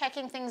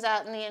checking things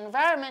out in the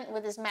environment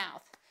with his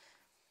mouth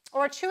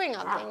or chewing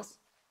on things.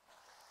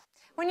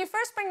 When you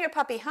first bring your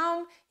puppy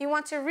home, you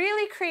want to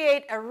really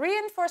create a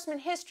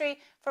reinforcement history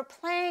for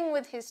playing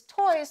with his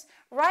toys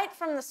right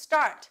from the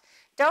start.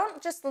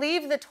 Don't just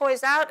leave the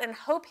toys out and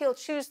hope he'll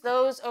choose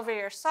those over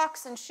your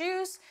socks and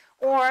shoes,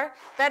 or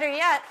better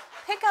yet,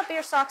 pick up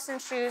your socks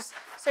and shoes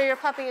so your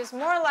puppy is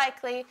more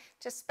likely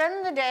to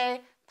spend the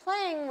day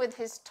playing with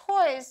his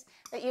toys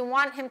that you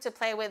want him to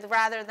play with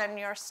rather than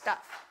your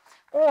stuff,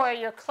 or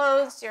your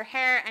clothes, your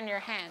hair, and your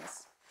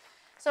hands.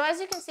 So as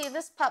you can see,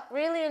 this pup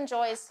really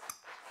enjoys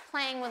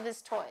playing with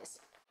his toys.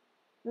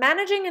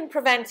 Managing and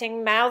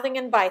preventing mouthing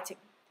and biting.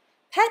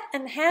 Pet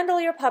and handle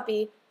your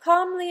puppy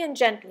calmly and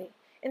gently.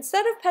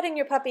 Instead of petting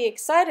your puppy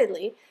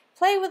excitedly,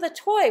 play with a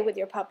toy with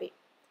your puppy.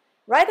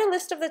 Write a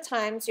list of the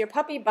times your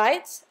puppy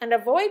bites and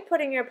avoid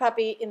putting your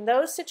puppy in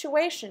those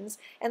situations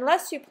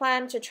unless you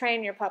plan to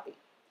train your puppy.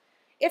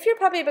 If your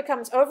puppy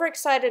becomes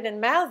overexcited and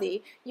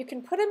mouthy, you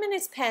can put him in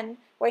his pen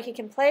where he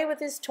can play with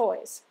his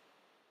toys.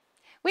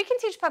 We can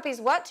teach puppies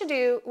what to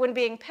do when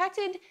being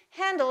petted,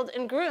 handled,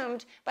 and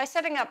groomed by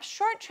setting up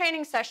short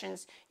training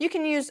sessions. You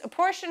can use a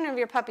portion of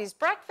your puppy's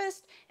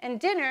breakfast and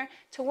dinner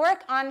to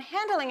work on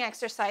handling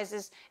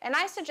exercises, and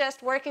I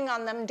suggest working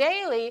on them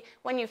daily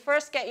when you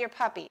first get your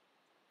puppy.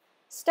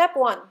 Step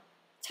 1.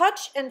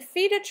 Touch and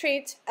feed a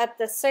treat at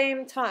the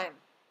same time.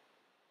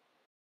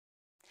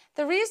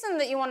 The reason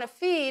that you want to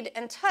feed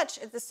and touch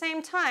at the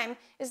same time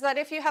is that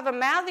if you have a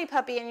mouthy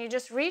puppy and you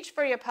just reach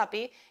for your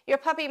puppy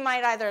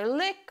might either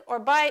lick or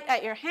bite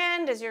at your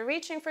hand as you're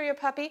reaching for your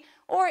puppy,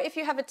 or if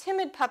you have a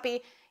timid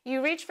puppy,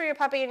 you reach for your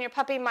puppy and your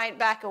puppy might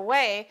back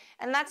away,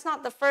 and that's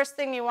not the first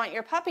thing you want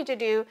your puppy to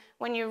do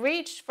when you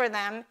reach for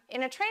them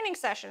in a training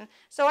session.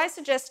 So I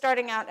suggest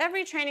starting out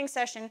every training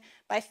session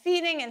by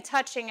feeding and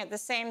touching at the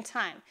same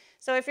time.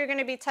 So if you're going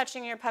to be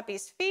touching your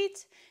puppy's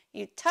feet,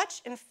 you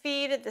touch and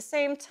feed at the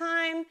same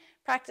time,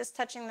 practice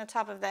touching the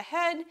top of the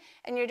head,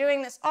 and you're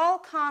doing this all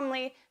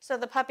calmly so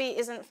the puppy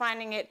isn't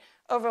finding it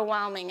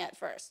overwhelming at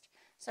first.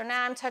 So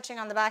now I'm touching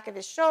on the back of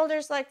his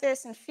shoulders like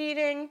this and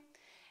feeding.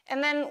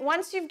 And then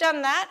once you've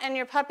done that and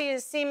your puppy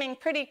is seeming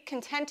pretty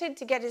contented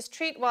to get his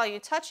treat while you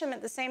touch him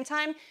at the same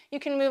time, you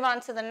can move on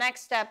to the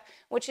next step,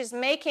 which is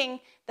making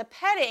the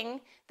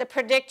petting the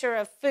predictor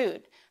of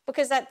food.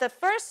 Because at the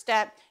first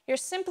step, you're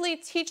simply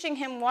teaching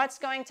him what's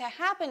going to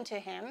happen to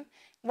him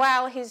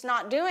while he's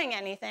not doing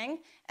anything.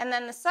 And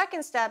then the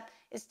second step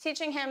is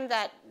teaching him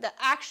that the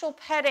actual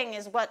petting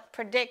is what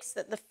predicts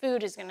that the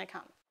food is going to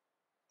come.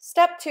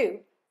 Step 2.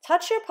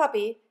 Touch your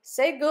puppy,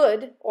 say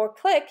good or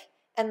click,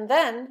 and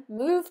then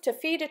move to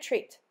feed a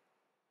treat.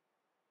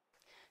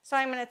 So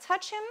I'm going to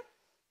touch him,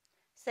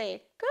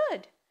 say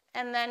good,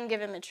 and then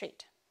give him a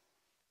treat.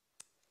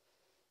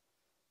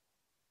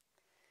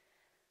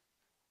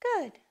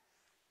 Good.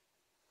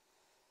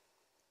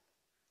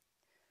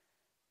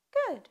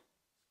 Good.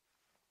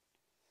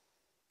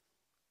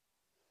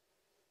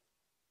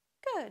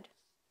 Good.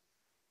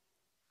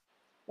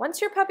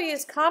 Once your puppy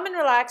is calm and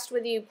relaxed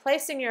with you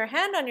placing your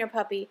hand on your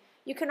puppy,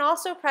 you can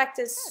also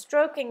practice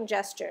stroking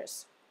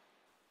gestures.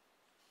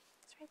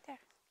 It's right there.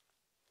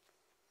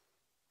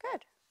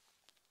 Good.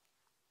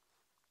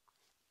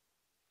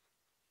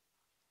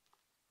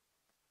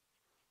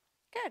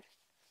 Good.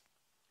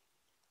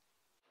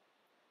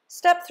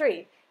 Step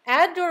 3.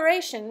 Add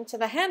duration to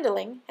the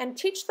handling and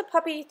teach the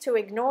puppy to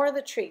ignore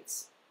the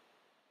treats.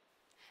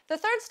 The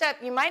third step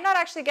you might not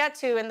actually get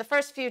to in the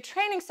first few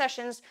training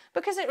sessions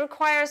because it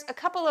requires a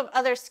couple of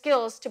other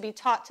skills to be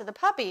taught to the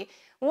puppy.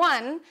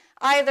 One,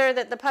 either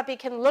that the puppy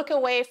can look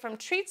away from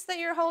treats that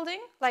you're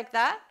holding, like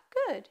that,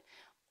 good.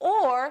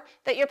 Or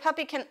that your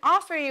puppy can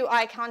offer you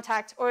eye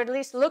contact or at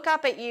least look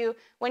up at you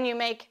when you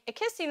make a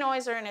kissy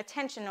noise or an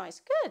attention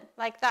noise. Good,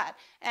 like that.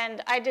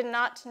 And I did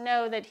not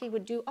know that he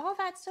would do all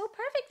that so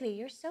perfectly.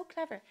 You're so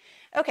clever.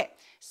 Okay,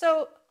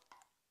 so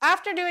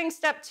after doing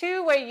step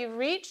 2 where you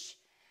reach,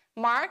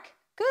 mark,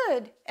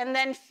 good, and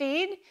then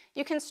feed,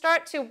 you can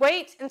start to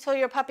wait until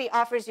your puppy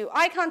offers you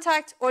eye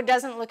contact or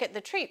doesn't look at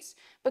the treats,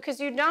 because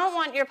you don't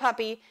want your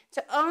puppy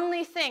to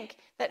only think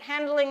that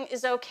handling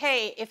is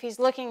okay if he's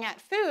looking at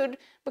food,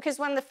 because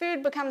when the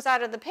food becomes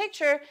out of the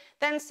picture,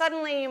 then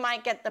suddenly you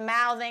might get the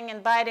mouthing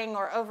and biting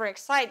or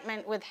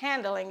overexcitement with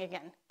handling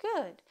again.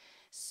 Good.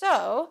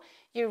 So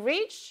you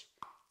reach,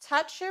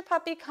 touch your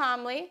puppy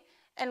calmly,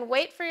 and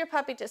wait for your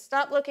puppy to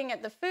stop looking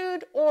at the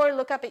food or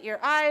look up at your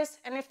eyes.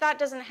 And if that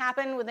doesn't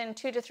happen within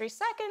 2 to 3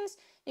 seconds,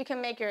 you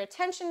can make your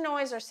attention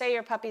noise or say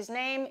your puppy's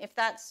name if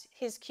that's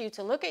his cue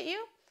to look at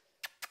you.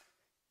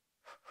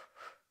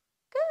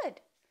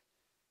 Good.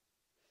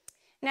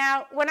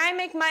 Now, when I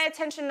make my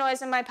attention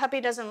noise and my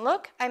puppy doesn't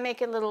look, I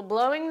make a little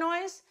blowing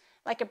noise,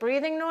 like a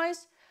breathing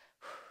noise,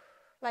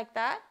 like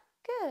that.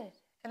 Good.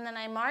 And then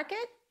I mark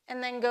it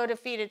and then go to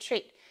feed a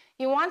treat.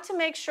 You want to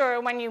make sure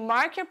when you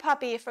mark your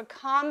puppy for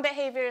calm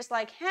behaviors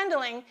like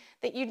handling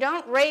that you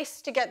don't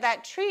race to get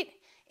that treat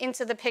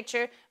into the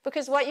picture,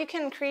 because what you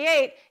can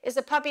create is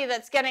a puppy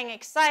that's getting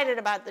excited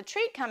about the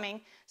treat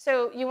coming.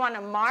 So you want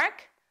to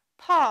mark,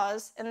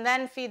 pause, and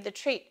then feed the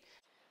treat.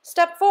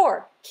 Step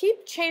 4.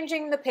 Keep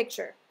changing the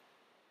picture.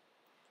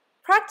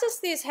 Practice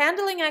these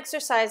handling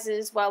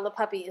exercises while the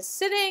puppy is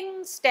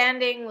sitting,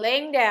 standing,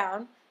 laying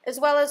down, as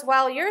well as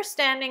while you're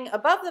standing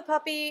above the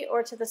puppy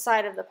or to the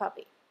side of the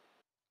puppy.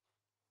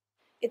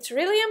 It's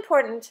really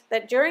important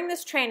that during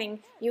this training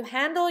you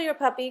handle your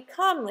puppy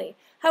calmly.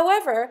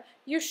 However,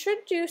 you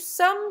should do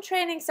some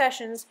training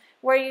sessions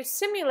where you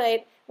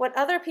simulate what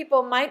other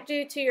people might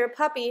do to your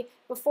puppy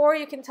before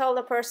you can tell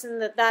the person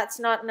that that's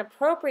not an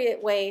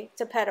appropriate way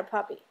to pet a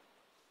puppy.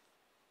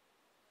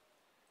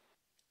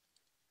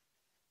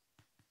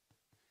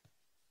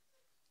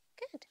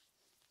 Good.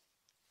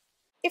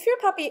 If your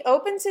puppy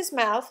opens his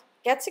mouth,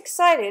 gets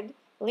excited,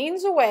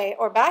 leans away,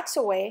 or backs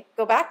away,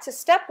 go back to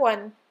step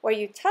 1, where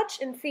you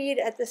touch and feed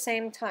at the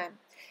same time.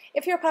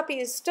 If your puppy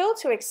is still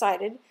too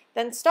excited,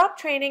 then stop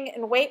training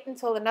and wait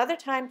until another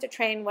time to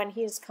train when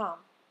he is calm.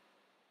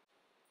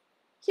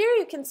 Here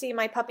you can see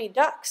my puppy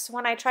ducks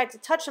when I try to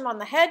touch him on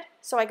the head,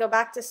 so I go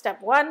back to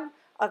step 1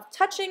 of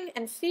touching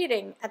and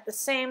feeding at the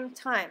same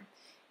time.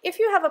 If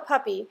you have a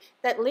puppy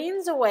that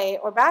leans away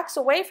or backs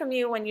away from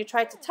you when you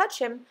try to touch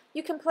him,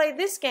 you can play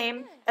this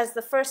game as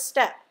the first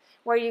step,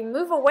 where you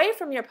move away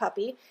from your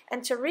puppy,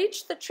 and to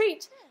reach the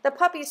treat, the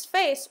puppy's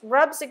face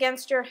rubs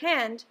against your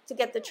hand to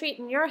get the treat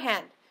in your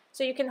hand.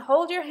 So you can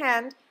hold your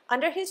hand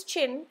under his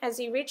chin as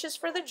he reaches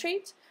for the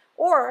treat,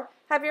 or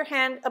have your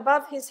hand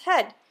above his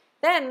head.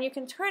 Then you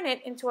can turn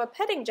it into a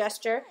petting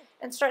gesture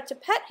and start to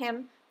pet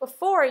him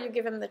before you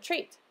give him the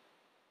treat.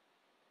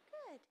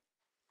 Good.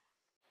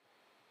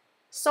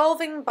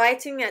 Solving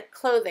biting at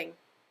clothing.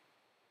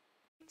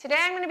 Today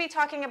I'm going to be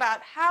talking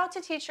about how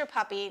to teach your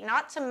puppy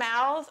not to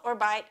mouth or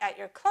bite at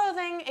your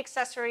clothing,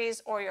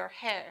 accessories, or your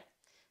hair.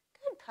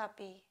 Good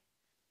puppy.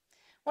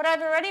 What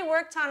I've already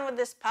worked on with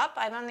this pup,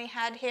 I've only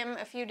had him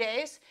a few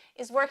days,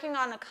 is working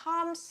on a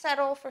calm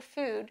settle for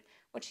food,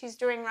 which he's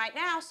doing right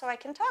now, so I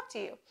can talk to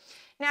you.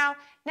 Now,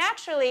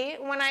 naturally,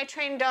 when I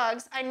train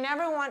dogs, I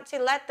never want to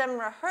let them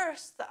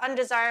rehearse the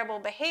undesirable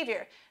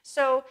behavior.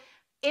 So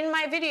in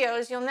my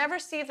videos, you'll never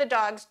see the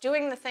dogs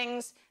doing the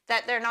things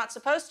that they're not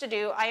supposed to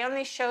do. I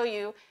only show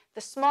you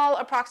the small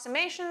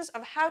approximations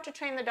of how to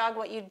train the dog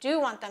what you do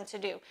want them to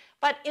do.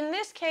 But in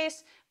this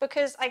case,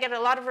 because I get a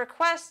lot of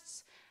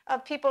requests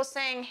of people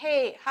saying,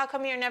 hey, how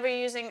come you're never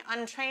using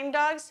untrained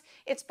dogs?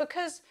 It's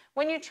because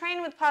when you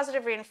train with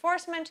positive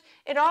reinforcement,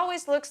 it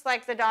always looks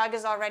like the dog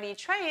is already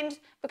trained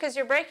because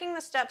you're breaking the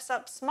steps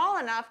up small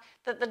enough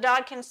that the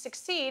dog can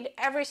succeed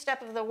every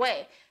step of the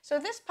way. So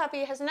this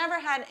puppy has never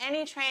had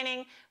any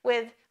training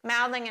with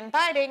mouthing and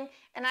biting,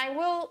 and I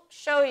will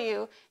show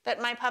you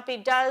that my puppy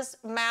does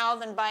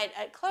mouth and bite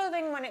at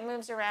clothing when it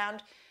moves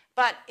around,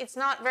 but it's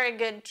not very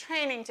good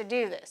training to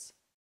do this.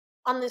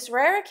 On this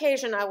rare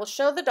occasion, I will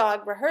show the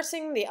dog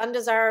rehearsing the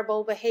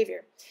undesirable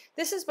behavior.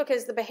 This is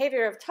because the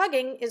behavior of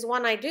tugging is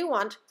one I do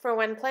want for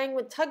when playing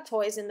with tug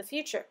toys in the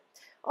future.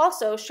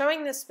 Also,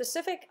 showing this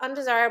specific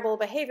undesirable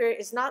behavior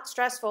is not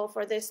stressful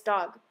for this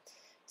dog.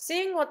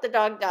 Seeing what the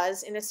dog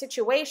does in a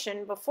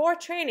situation before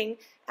training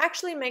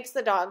actually makes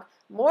the dog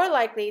more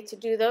likely to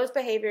do those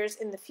behaviors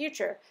in the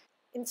future.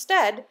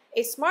 Instead,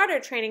 a smarter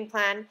training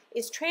plan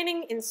is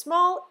training in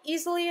small,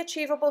 easily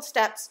achievable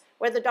steps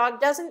where the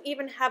dog doesn't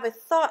even have a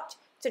thought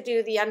to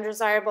do the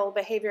undesirable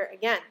behavior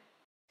again.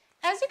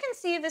 As you can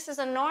see, this is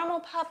a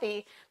normal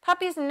puppy.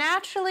 Puppies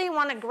naturally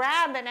want to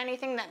grab at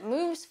anything that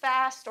moves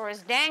fast or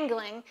is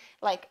dangling,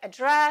 like a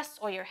dress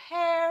or your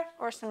hair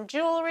or some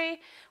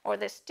jewelry or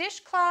this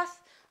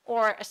dishcloth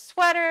or a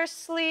sweater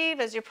sleeve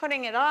as you're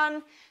putting it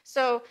on.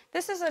 So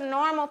this is a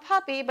normal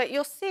puppy, but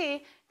you'll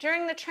see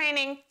during the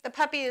training, the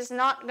puppy is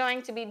not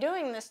going to be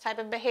doing this type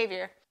of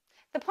behavior.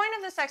 The point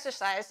of this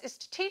exercise is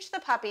to teach the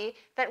puppy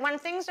that when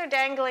things are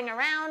dangling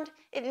around,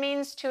 it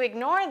means to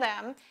ignore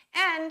them,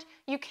 and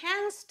you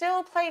can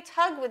still play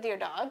tug with your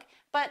dog,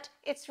 but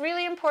it's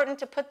really important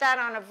to put that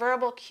on a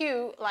verbal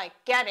cue like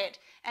get it,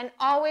 and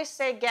always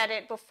say get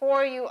it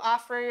before you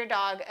offer your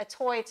dog a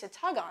toy to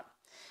tug on,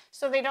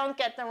 so they don't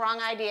get the wrong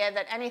idea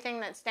that anything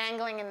that's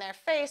dangling in their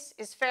face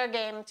is fair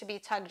game to be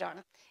tugged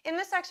on. In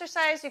this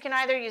exercise, you can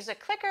either use a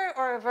clicker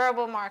or a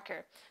verbal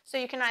marker. So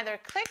you can either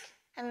click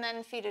and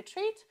then feed a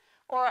treat,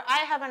 or I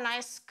have a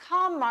nice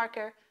calm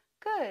marker,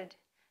 good.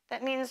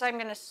 That means I'm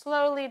going to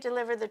slowly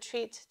deliver the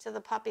treat to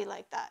the puppy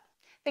like that.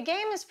 The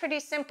game is pretty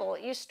simple.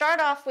 You start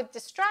off with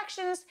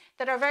distractions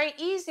that are very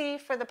easy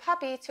for the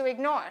puppy to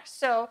ignore.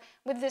 So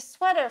with this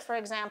sweater, for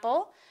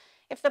example,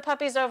 if the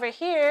puppy's over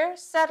here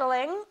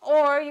settling,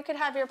 or you could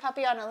have your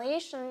puppy on a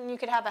leash and you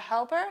could have a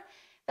helper,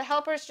 the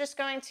helper is just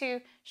going to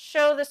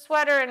show the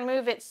sweater and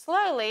move it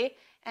slowly,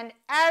 and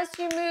as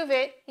you move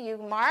it, you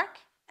mark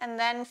and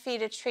then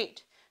feed a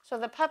treat. So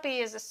the puppy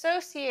is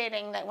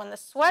associating that when the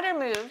sweater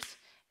moves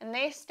and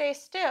they stay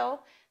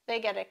still, they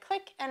get a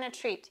click and a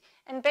treat.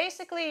 And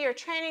basically you're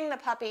training the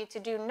puppy to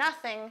do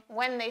nothing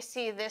when they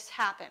see this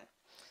happen.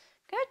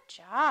 Good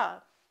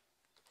job.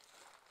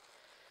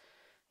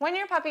 When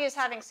your puppy is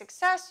having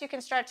success, you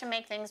can start to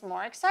make things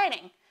more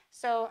exciting.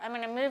 So I'm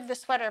going to move the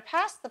sweater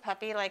past the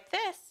puppy like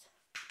this.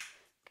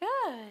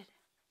 Good.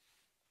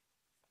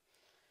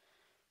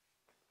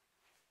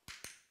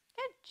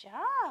 Good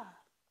job.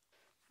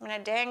 I'm going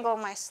to dangle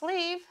my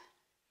sleeve.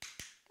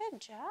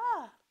 Good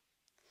job.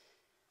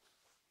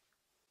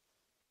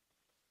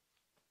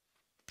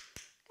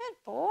 Good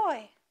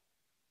boy.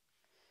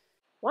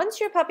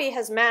 Once your puppy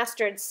has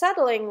mastered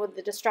settling with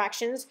the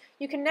distractions,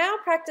 you can now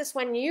practice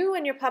when you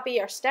and your puppy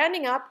are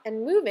standing up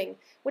and moving,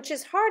 which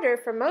is harder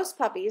for most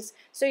puppies,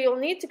 so you'll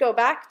need to go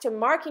back to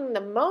marking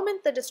the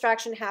moment the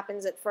distraction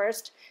happens at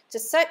first to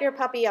set your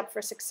puppy up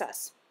for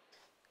success.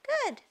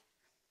 Good.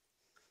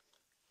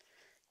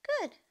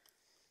 Good.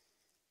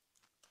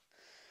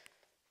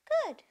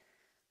 Good.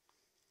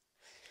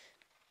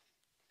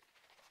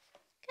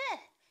 Good.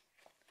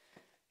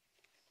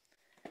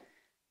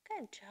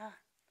 Good job.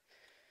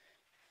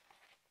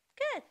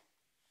 Good.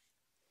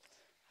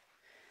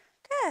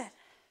 Good.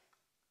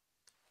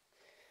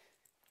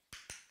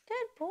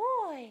 Good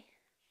boy.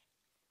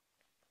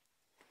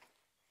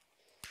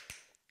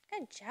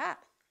 Good job.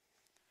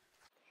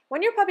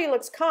 When your puppy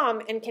looks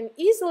calm and can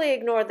easily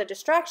ignore the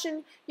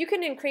distraction, you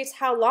can increase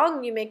how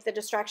long you make the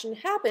distraction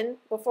happen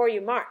before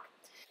you mark.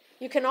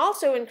 You can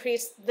also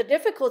increase the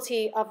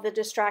difficulty of the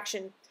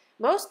distraction.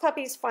 Most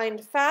puppies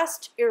find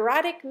fast,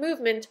 erratic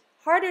movement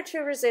harder to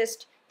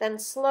resist than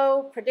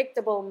slow,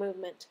 predictable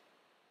movement.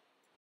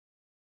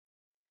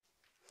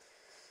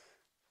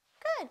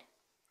 Good.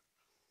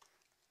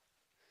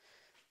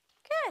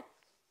 Good.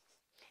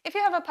 If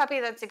you have a puppy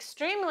that's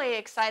extremely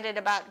excited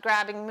about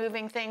grabbing,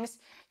 moving things,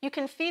 you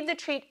can feed the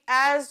treat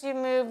as you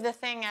move the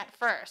thing at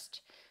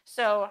first.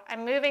 So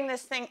I'm moving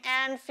this thing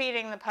and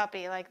feeding the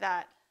puppy like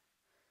that.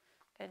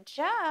 Good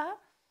job.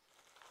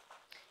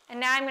 And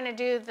now I'm going to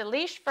do the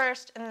leash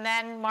first and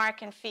then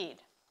mark and feed.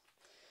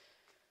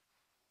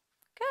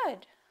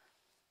 Good.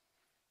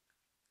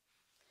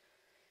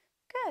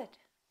 Good.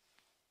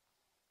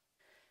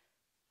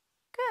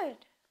 Good.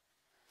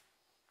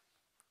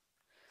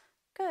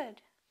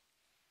 Good.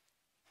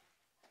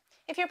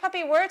 If your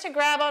puppy were to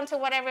grab onto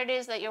whatever it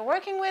is that you're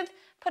working with,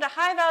 put a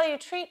high-value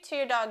treat to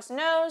your dog's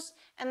nose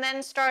and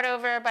then start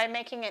over by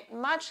making it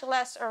much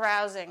less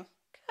arousing.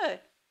 Good.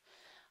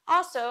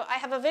 Also, I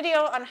have a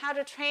video on how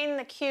to train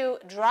the cue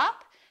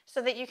drop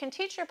so that you can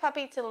teach your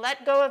puppy to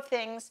let go of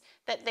things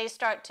that they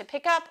start to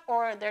pick up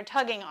or they're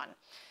tugging on.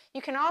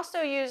 You can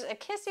also use a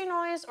kissy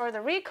noise or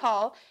the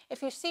recall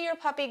if you see your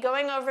puppy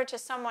going over to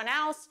someone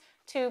else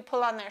to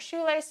pull on their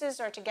shoelaces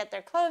or to get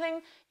their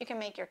clothing. You can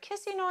make your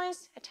kissy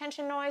noise,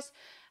 attention noise,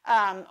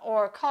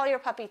 or call your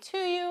puppy to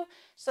you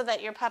so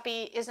that your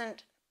puppy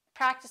isn't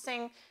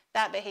practicing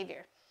that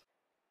behavior.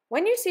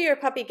 When you see your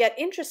puppy get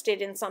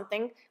interested in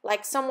something,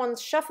 like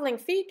someone's shuffling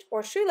feet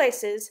or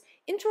shoelaces,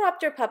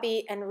 interrupt your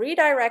puppy and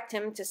redirect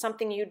him to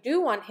something you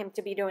do want him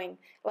to be doing,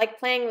 like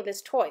playing with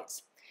his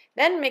toys.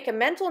 Then make a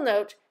mental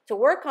note to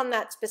work on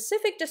that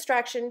specific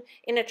distraction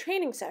in a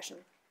training session.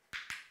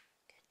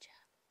 Good job.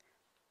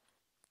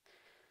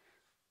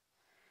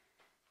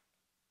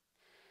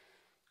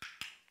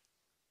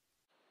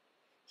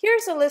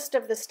 Here's a list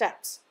of the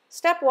steps.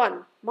 Step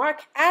 1,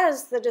 mark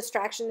as the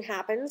distraction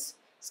happens.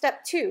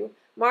 Step 2,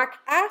 mark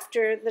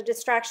after the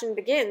distraction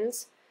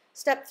begins.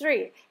 Step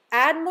 3,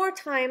 add more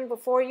time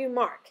before you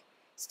mark.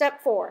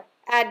 Step 4,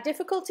 add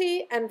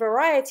difficulty and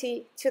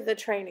variety to the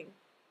training.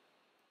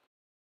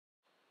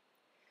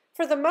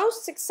 For the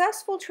most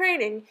successful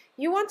training,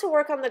 you want to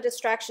work on the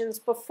distractions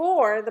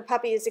before the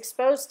puppy is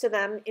exposed to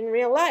them in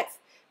real life.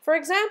 For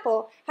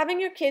example,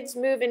 having your kids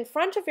move in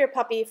front of your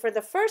puppy for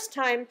the first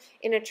time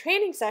in a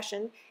training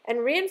session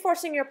and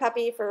reinforcing your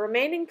puppy for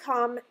remaining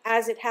calm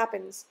as it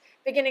happens,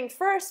 beginning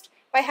first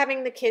by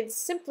having the kids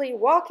simply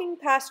walking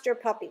past your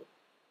puppy.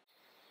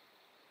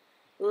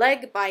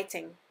 Leg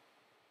biting.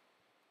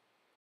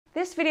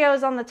 This video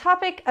is on the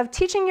topic of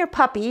teaching your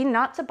puppy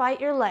not to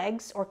bite your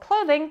legs or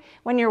clothing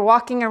when you're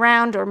walking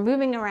around or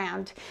moving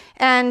around.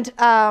 And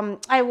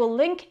I will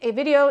link a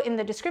video in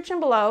the description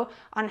below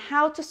on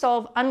how to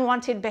solve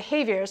unwanted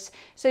behaviors,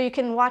 so you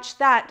can watch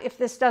that if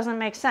this doesn't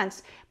make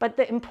sense. But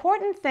the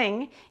important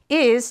thing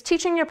is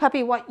teaching your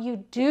puppy what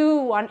you do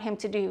want him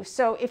to do.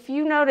 So if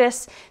you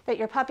notice that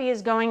your puppy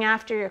is going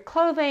after your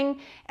clothing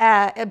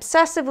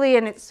obsessively,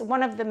 and it's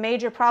one of the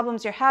major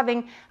problems you're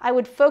having, I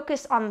would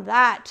focus on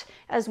that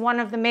as one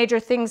of the major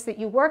things that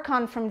you work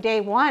on from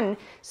day one,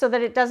 so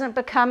that it doesn't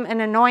become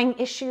an annoying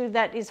issue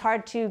that is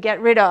hard to get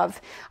rid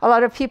of. A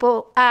lot of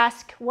people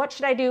ask, what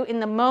should I do in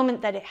the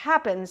moment that it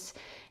happens?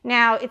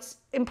 Now, it's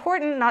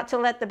important not to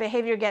let the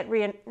behavior get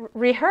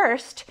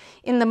rehearsed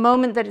in the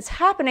moment that it's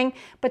happening,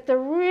 but the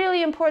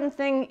really important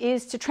thing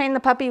is to train the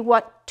puppy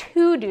what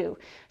to do.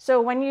 So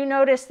when you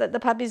notice that the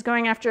puppy's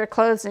going after your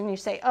clothes and you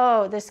say,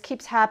 oh, this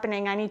keeps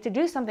happening, I need to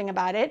do something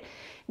about it,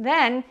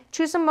 then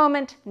choose a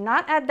moment,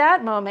 not at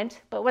that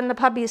moment, but when the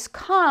puppy is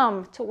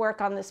calm, to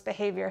work on this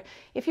behavior.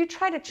 If you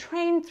try to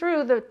train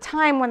through the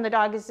time when the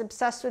dog is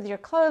obsessed with your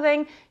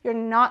clothing, you're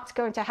not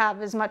going to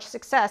have as much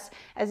success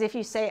as if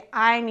you say,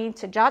 I need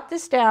to jot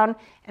this down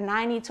and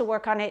I need to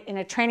work on it in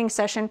a training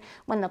session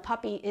when the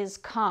puppy is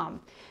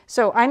calm.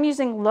 So I'm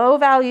using low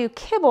value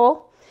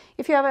kibble.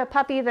 If you have a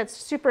puppy that's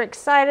super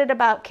excited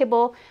about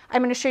kibble,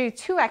 I'm going to show you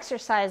 2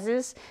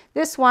 exercises.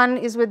 This one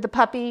is with the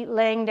puppy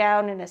laying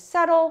down in a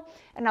settle,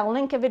 and I'll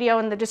link a video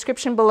in the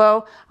description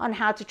below on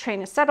how to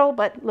train a settle,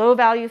 but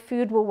low-value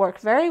food will work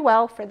very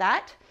well for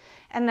that.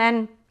 And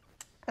then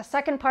the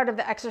second part of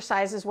the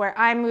exercise is where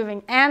I'm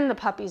moving and the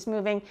puppy's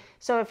moving.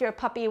 So if your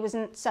puppy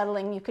wasn't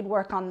settling, you could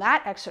work on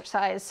that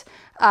exercise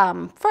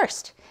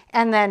first,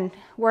 and then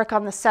work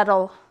on the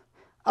settle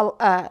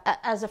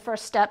as a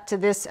first step to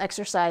this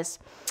exercise.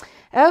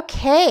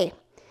 Okay,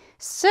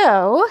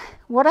 so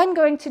what I'm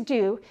going to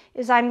do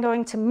is I'm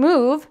going to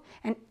move,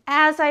 and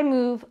as I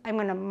move, I'm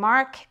going to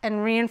mark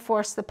and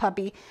reinforce the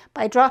puppy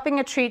by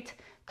dropping a treat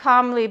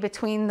calmly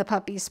between the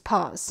puppy's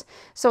paws.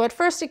 So at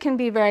first it can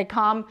be very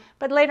calm,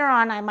 but later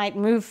on I might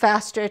move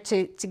faster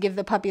to give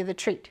the puppy the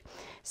treat.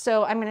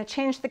 So I'm going to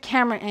change the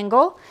camera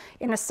angle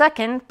in a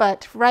second,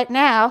 but right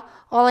now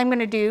all I'm going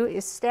to do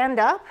is stand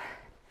up,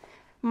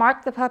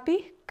 mark the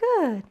puppy,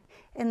 good,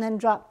 and then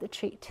drop the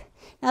treat.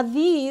 Now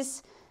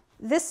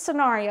this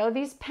scenario,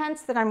 these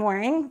pants that I'm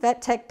wearing,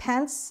 vet tech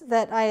pants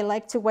that I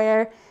like to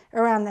wear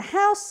around the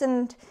house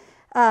and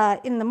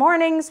in the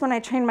mornings when I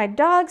train my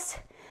dogs,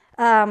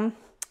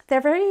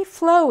 they're very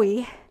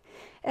flowy,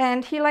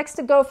 and he likes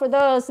to go for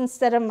those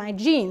instead of my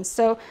jeans.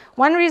 So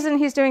one reason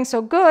he's doing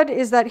so good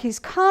is that he's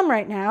calm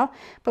right now,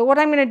 but what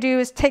I'm going to do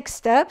is take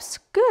steps,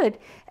 good,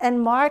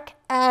 and mark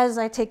as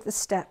I take the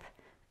step,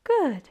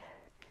 good,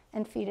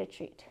 and feed a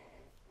treat,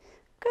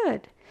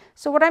 good.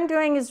 So what I'm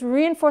doing is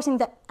reinforcing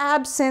the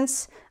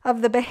absence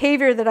of the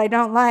behavior that I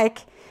don't like,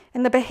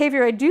 and the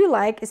behavior I do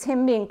like is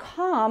him being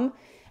calm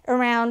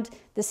around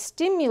the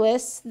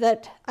stimulus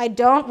that I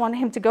don't want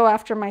him to go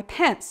after my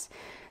pants.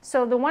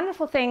 So the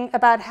wonderful thing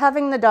about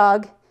having the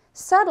dog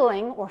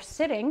settling or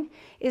sitting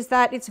is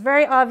that it's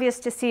very obvious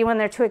to see when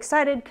they're too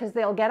excited because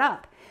they'll get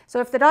up. So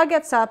if the dog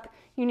gets up,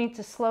 you need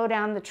to slow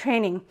down the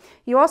training.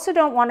 You also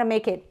don't want to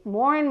make it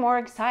more and more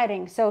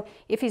exciting. So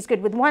if he's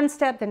good with 1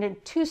 step, then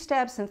 2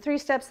 steps and 3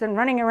 steps, then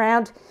running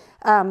around,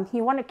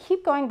 you want to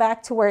keep going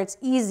back to where it's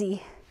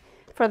easy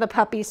for the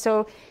puppy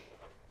so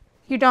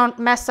you don't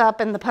mess up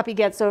and the puppy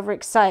gets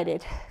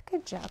overexcited.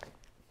 Good job.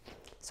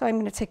 So I'm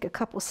going to take a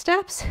couple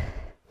steps.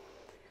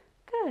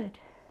 Good.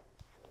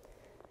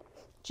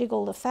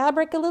 Jiggle the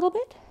fabric a little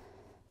bit.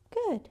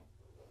 Good.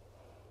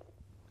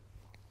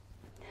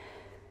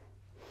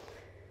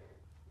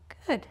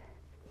 Good.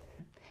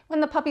 When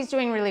the puppy's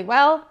doing really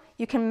well,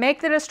 you can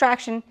make the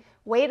distraction,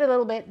 wait a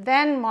little bit,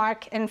 then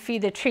mark and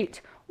feed the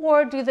treat.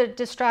 Or do the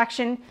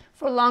distraction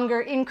for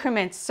longer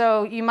increments.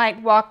 So you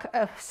might walk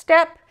a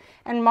step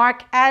and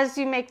mark as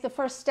you make the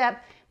first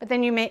step, but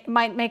then you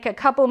might make a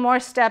couple more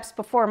steps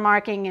before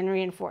marking and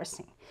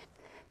reinforcing.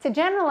 To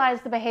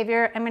generalize the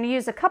behavior, I'm going to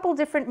use a couple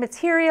different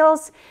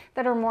materials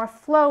that are more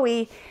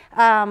flowy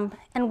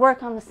and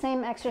work on the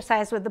same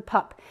exercise with the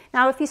pup.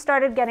 Now, if he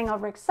started getting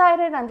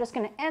overexcited, I'm just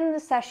going to end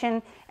the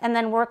session and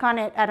then work on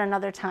it at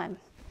another time.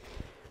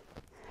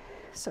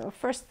 So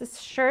first, this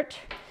shirt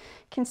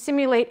can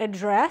simulate a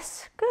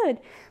dress. Good,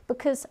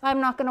 because I'm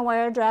not going to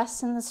wear a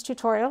dress in this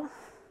tutorial.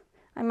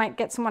 I might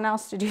get someone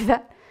else to do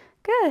that.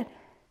 Good.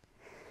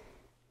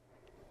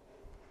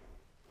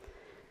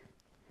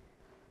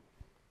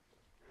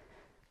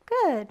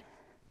 Good.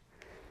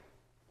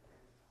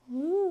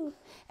 Ooh.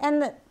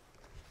 And the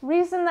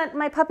reason that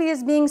my puppy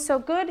is being so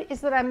good is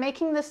that I'm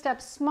making the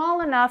steps small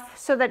enough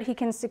so that he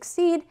can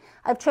succeed.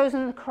 I've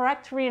chosen the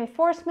correct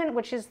reinforcement,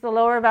 which is the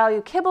lower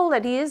value kibble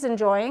that he is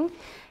enjoying.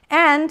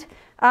 And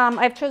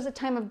I've chosen a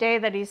time of day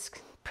that he's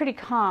pretty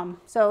calm.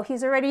 So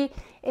he's already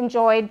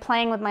enjoyed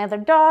playing with my other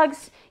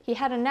dogs. He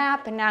had a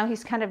nap, and now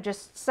he's kind of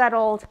just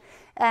settled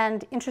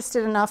and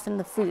interested enough in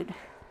the food.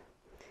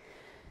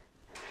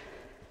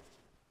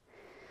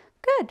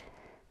 Good.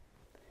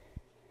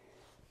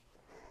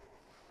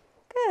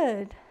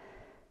 Good.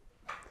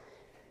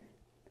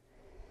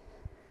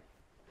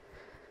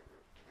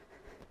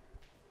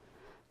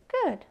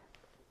 Good.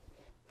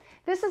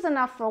 This is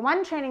enough for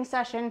one training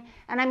session,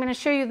 and I'm going to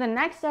show you the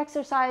next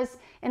exercise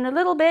in a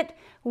little bit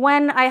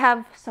when I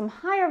have some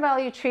higher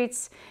value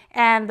treats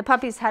and the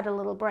puppy's had a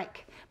little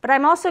break. But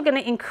I'm also going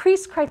to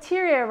increase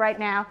criteria right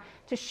now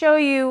to show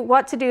you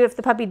what to do if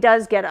the puppy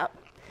does get up.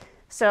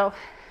 So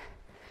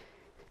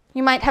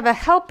you might have a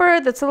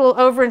helper that's a little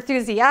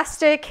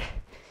over-enthusiastic.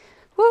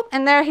 Whoop,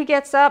 and there he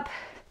gets up.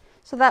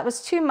 So that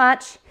was too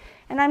much.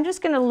 And I'm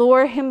just going to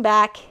lure him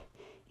back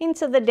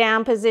into the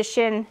down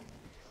position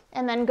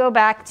and then go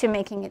back to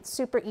making it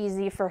super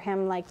easy for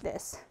him like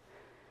this.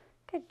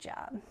 Good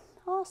job.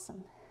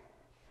 Awesome.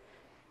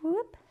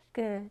 Whoop.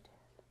 Good.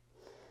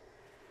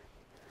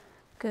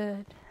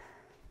 Good.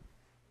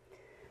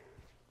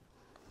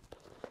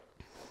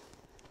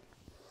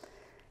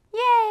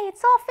 Yay,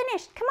 it's all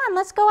finished. Come on,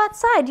 let's go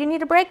outside. You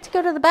need a break to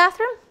go to the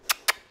bathroom?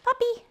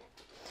 Puppy.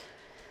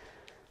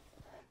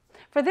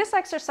 For this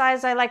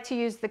exercise, I like to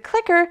use the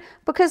clicker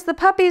because the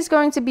puppy is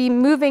going to be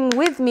moving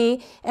with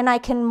me, and I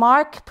can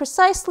mark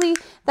precisely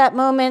that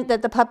moment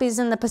that the puppy's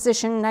in the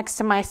position next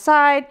to my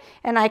side,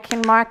 and I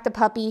can mark the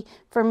puppy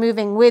for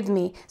moving with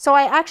me. So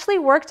I actually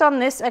worked on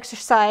this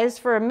exercise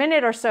for a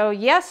minute or so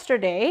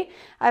yesterday.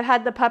 I've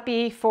had the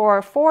puppy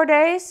for 4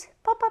 days,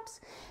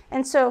 pop-ups.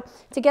 And so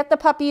to get the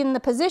puppy in the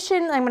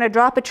position, I'm going to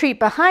drop a treat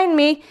behind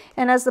me,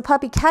 and as the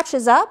puppy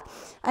catches up,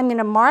 I'm going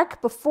to mark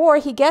before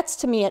he gets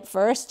to me at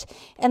first,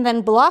 and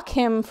then block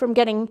him from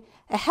getting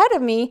ahead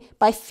of me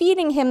by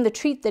feeding him the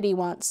treat that he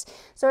wants.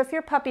 So if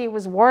your puppy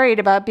was worried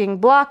about being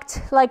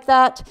blocked like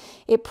that,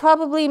 it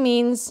probably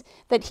means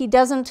that he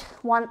doesn't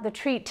want the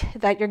treat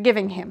that you're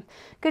giving him.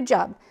 Good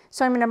job.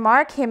 So I'm going to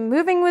mark him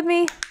moving with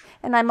me,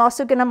 and I'm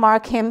also going to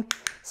mark him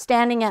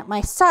standing at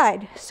my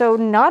side. So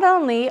not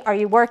only are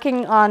you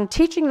working on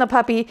teaching the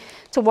puppy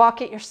to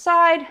walk at your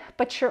side,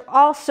 but you're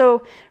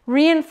also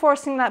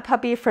reinforcing that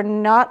puppy for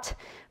not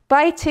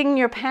biting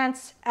your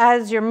pants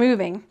as you're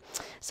moving.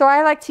 So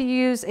I like to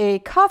use a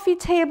coffee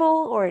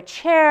table or a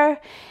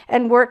chair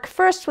and work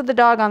first with the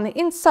dog on the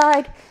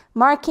inside,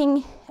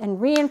 marking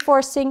and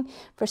reinforcing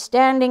for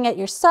standing at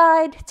your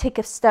side. Take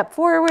a step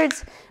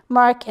forwards,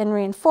 mark and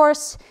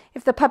reinforce.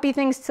 If the puppy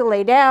thinks to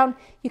lay down,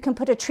 you can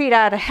put a treat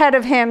out ahead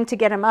of him to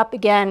get him up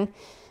again.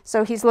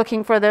 So he's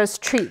looking for those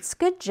treats.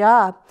 Good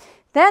job.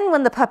 Then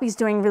when the puppy's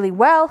doing really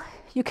well,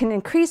 you can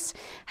increase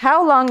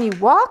how long you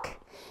walk,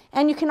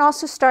 and you can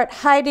also start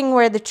hiding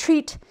where the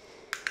treat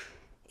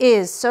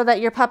is so that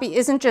your puppy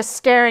isn't just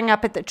staring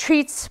up at the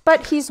treats,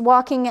 but he's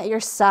walking at your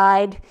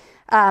side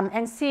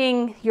and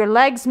seeing your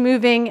legs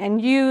moving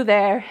and you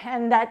there.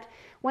 And that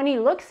when he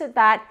looks at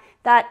that,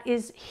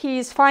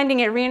 he's finding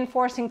it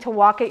reinforcing to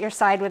walk at your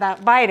side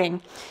without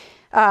biting.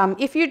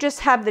 If you just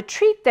have the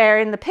treat there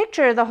in the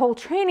picture the whole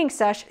training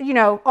session, you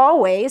know,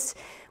 always,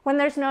 when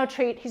there's no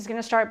treat, he's going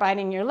to start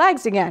biting your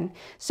legs again.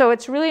 So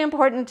it's really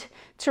important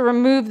to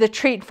remove the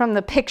treat from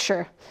the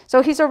picture.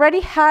 So he's already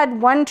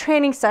had one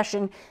training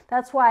session.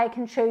 That's why I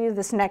can show you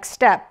this next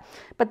step.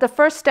 But the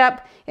first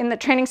step in the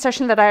training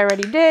session that I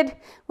already did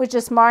was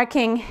just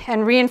marking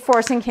and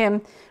reinforcing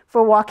him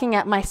for walking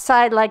at my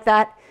side like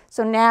that.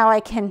 So now I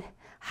can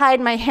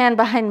hide my hand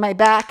behind my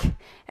back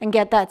and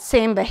get that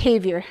same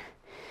behavior.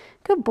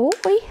 Good boy.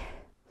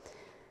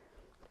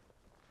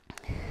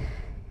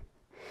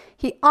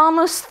 He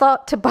almost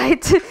thought to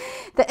bite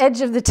the edge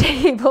of the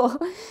table,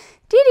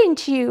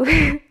 didn't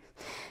you?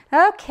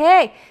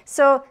 Okay,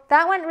 so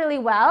that went really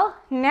well.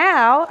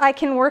 Now I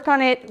can work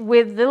on it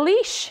with the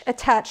leash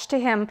attached to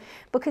him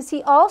because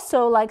he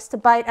also likes to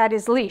bite at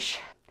his leash.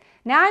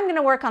 Now I'm going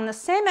to work on the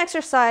same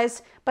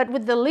exercise, but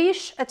with the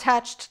leash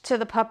attached to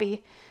the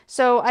puppy.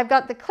 So I've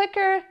got the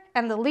clicker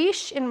and the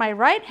leash in my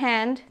right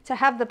hand to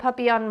have the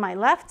puppy on my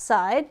left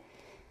side.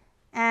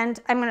 And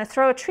I'm going to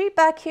throw a treat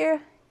back here,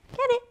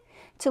 get it,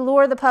 to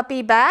lure the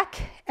puppy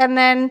back. And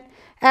then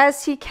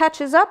as he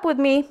catches up with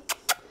me,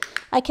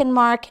 I can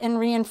mark and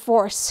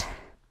reinforce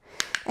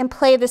and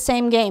play the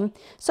same game.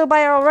 So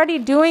by already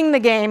doing the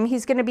game,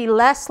 he's going to be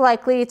less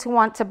likely to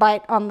want to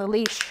bite on the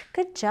leash.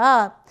 Good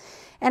job.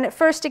 And at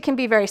first it can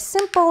be very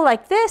simple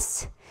like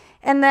this.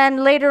 And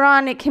then later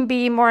on it can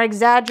be more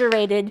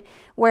exaggerated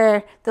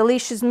where the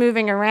leash is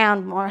moving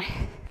around more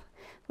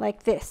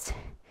like this.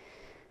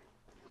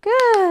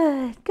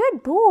 Good,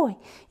 good boy.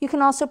 You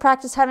can also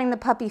practice having the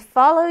puppy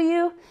follow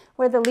you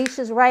where the leash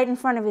is right in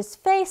front of his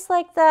face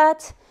like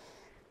that.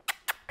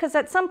 Because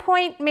at some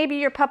point, maybe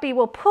your puppy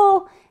will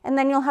pull and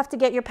then you'll have to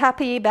get your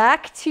puppy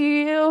back to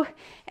you.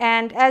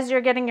 And as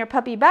you're getting your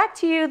puppy back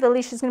to you, the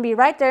leash is going to be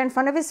right there in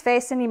front of his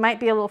face and he might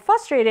be a little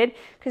frustrated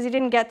because he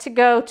didn't get to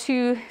go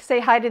to say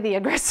hi to the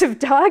aggressive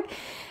dog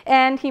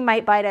and he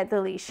might bite at the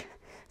leash.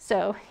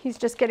 So he's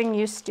just getting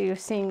used to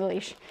seeing the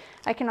leash.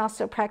 I can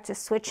also practice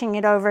switching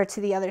it over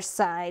to the other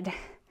side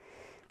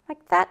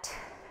like that.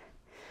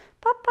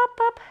 Pop, pop,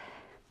 pop.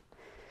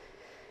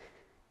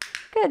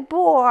 Good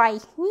boy,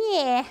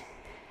 yeah.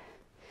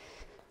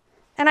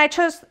 And I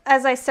chose,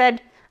 as I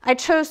said, I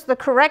chose the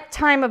correct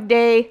time of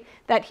day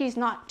that he's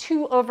not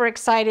too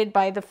overexcited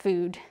by the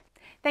food.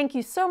 Thank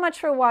you so much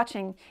for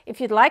watching. If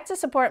you'd like to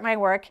support my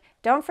work,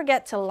 don't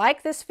forget to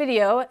like this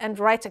video and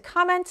write a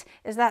comment,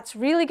 as that's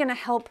really going to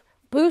help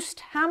boost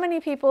how many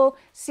people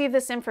see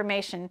this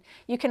information.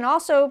 You can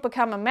also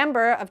become a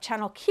member of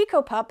channel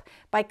KikoPup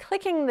by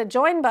clicking the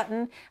join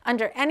button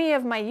under any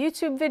of my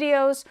YouTube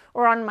videos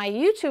or on my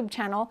YouTube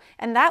channel,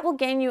 and that will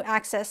gain you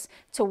access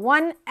to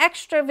one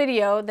extra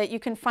video that you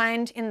can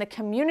find in the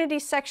community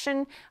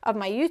section of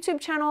my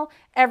YouTube channel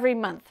every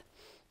month.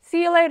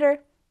 See you later.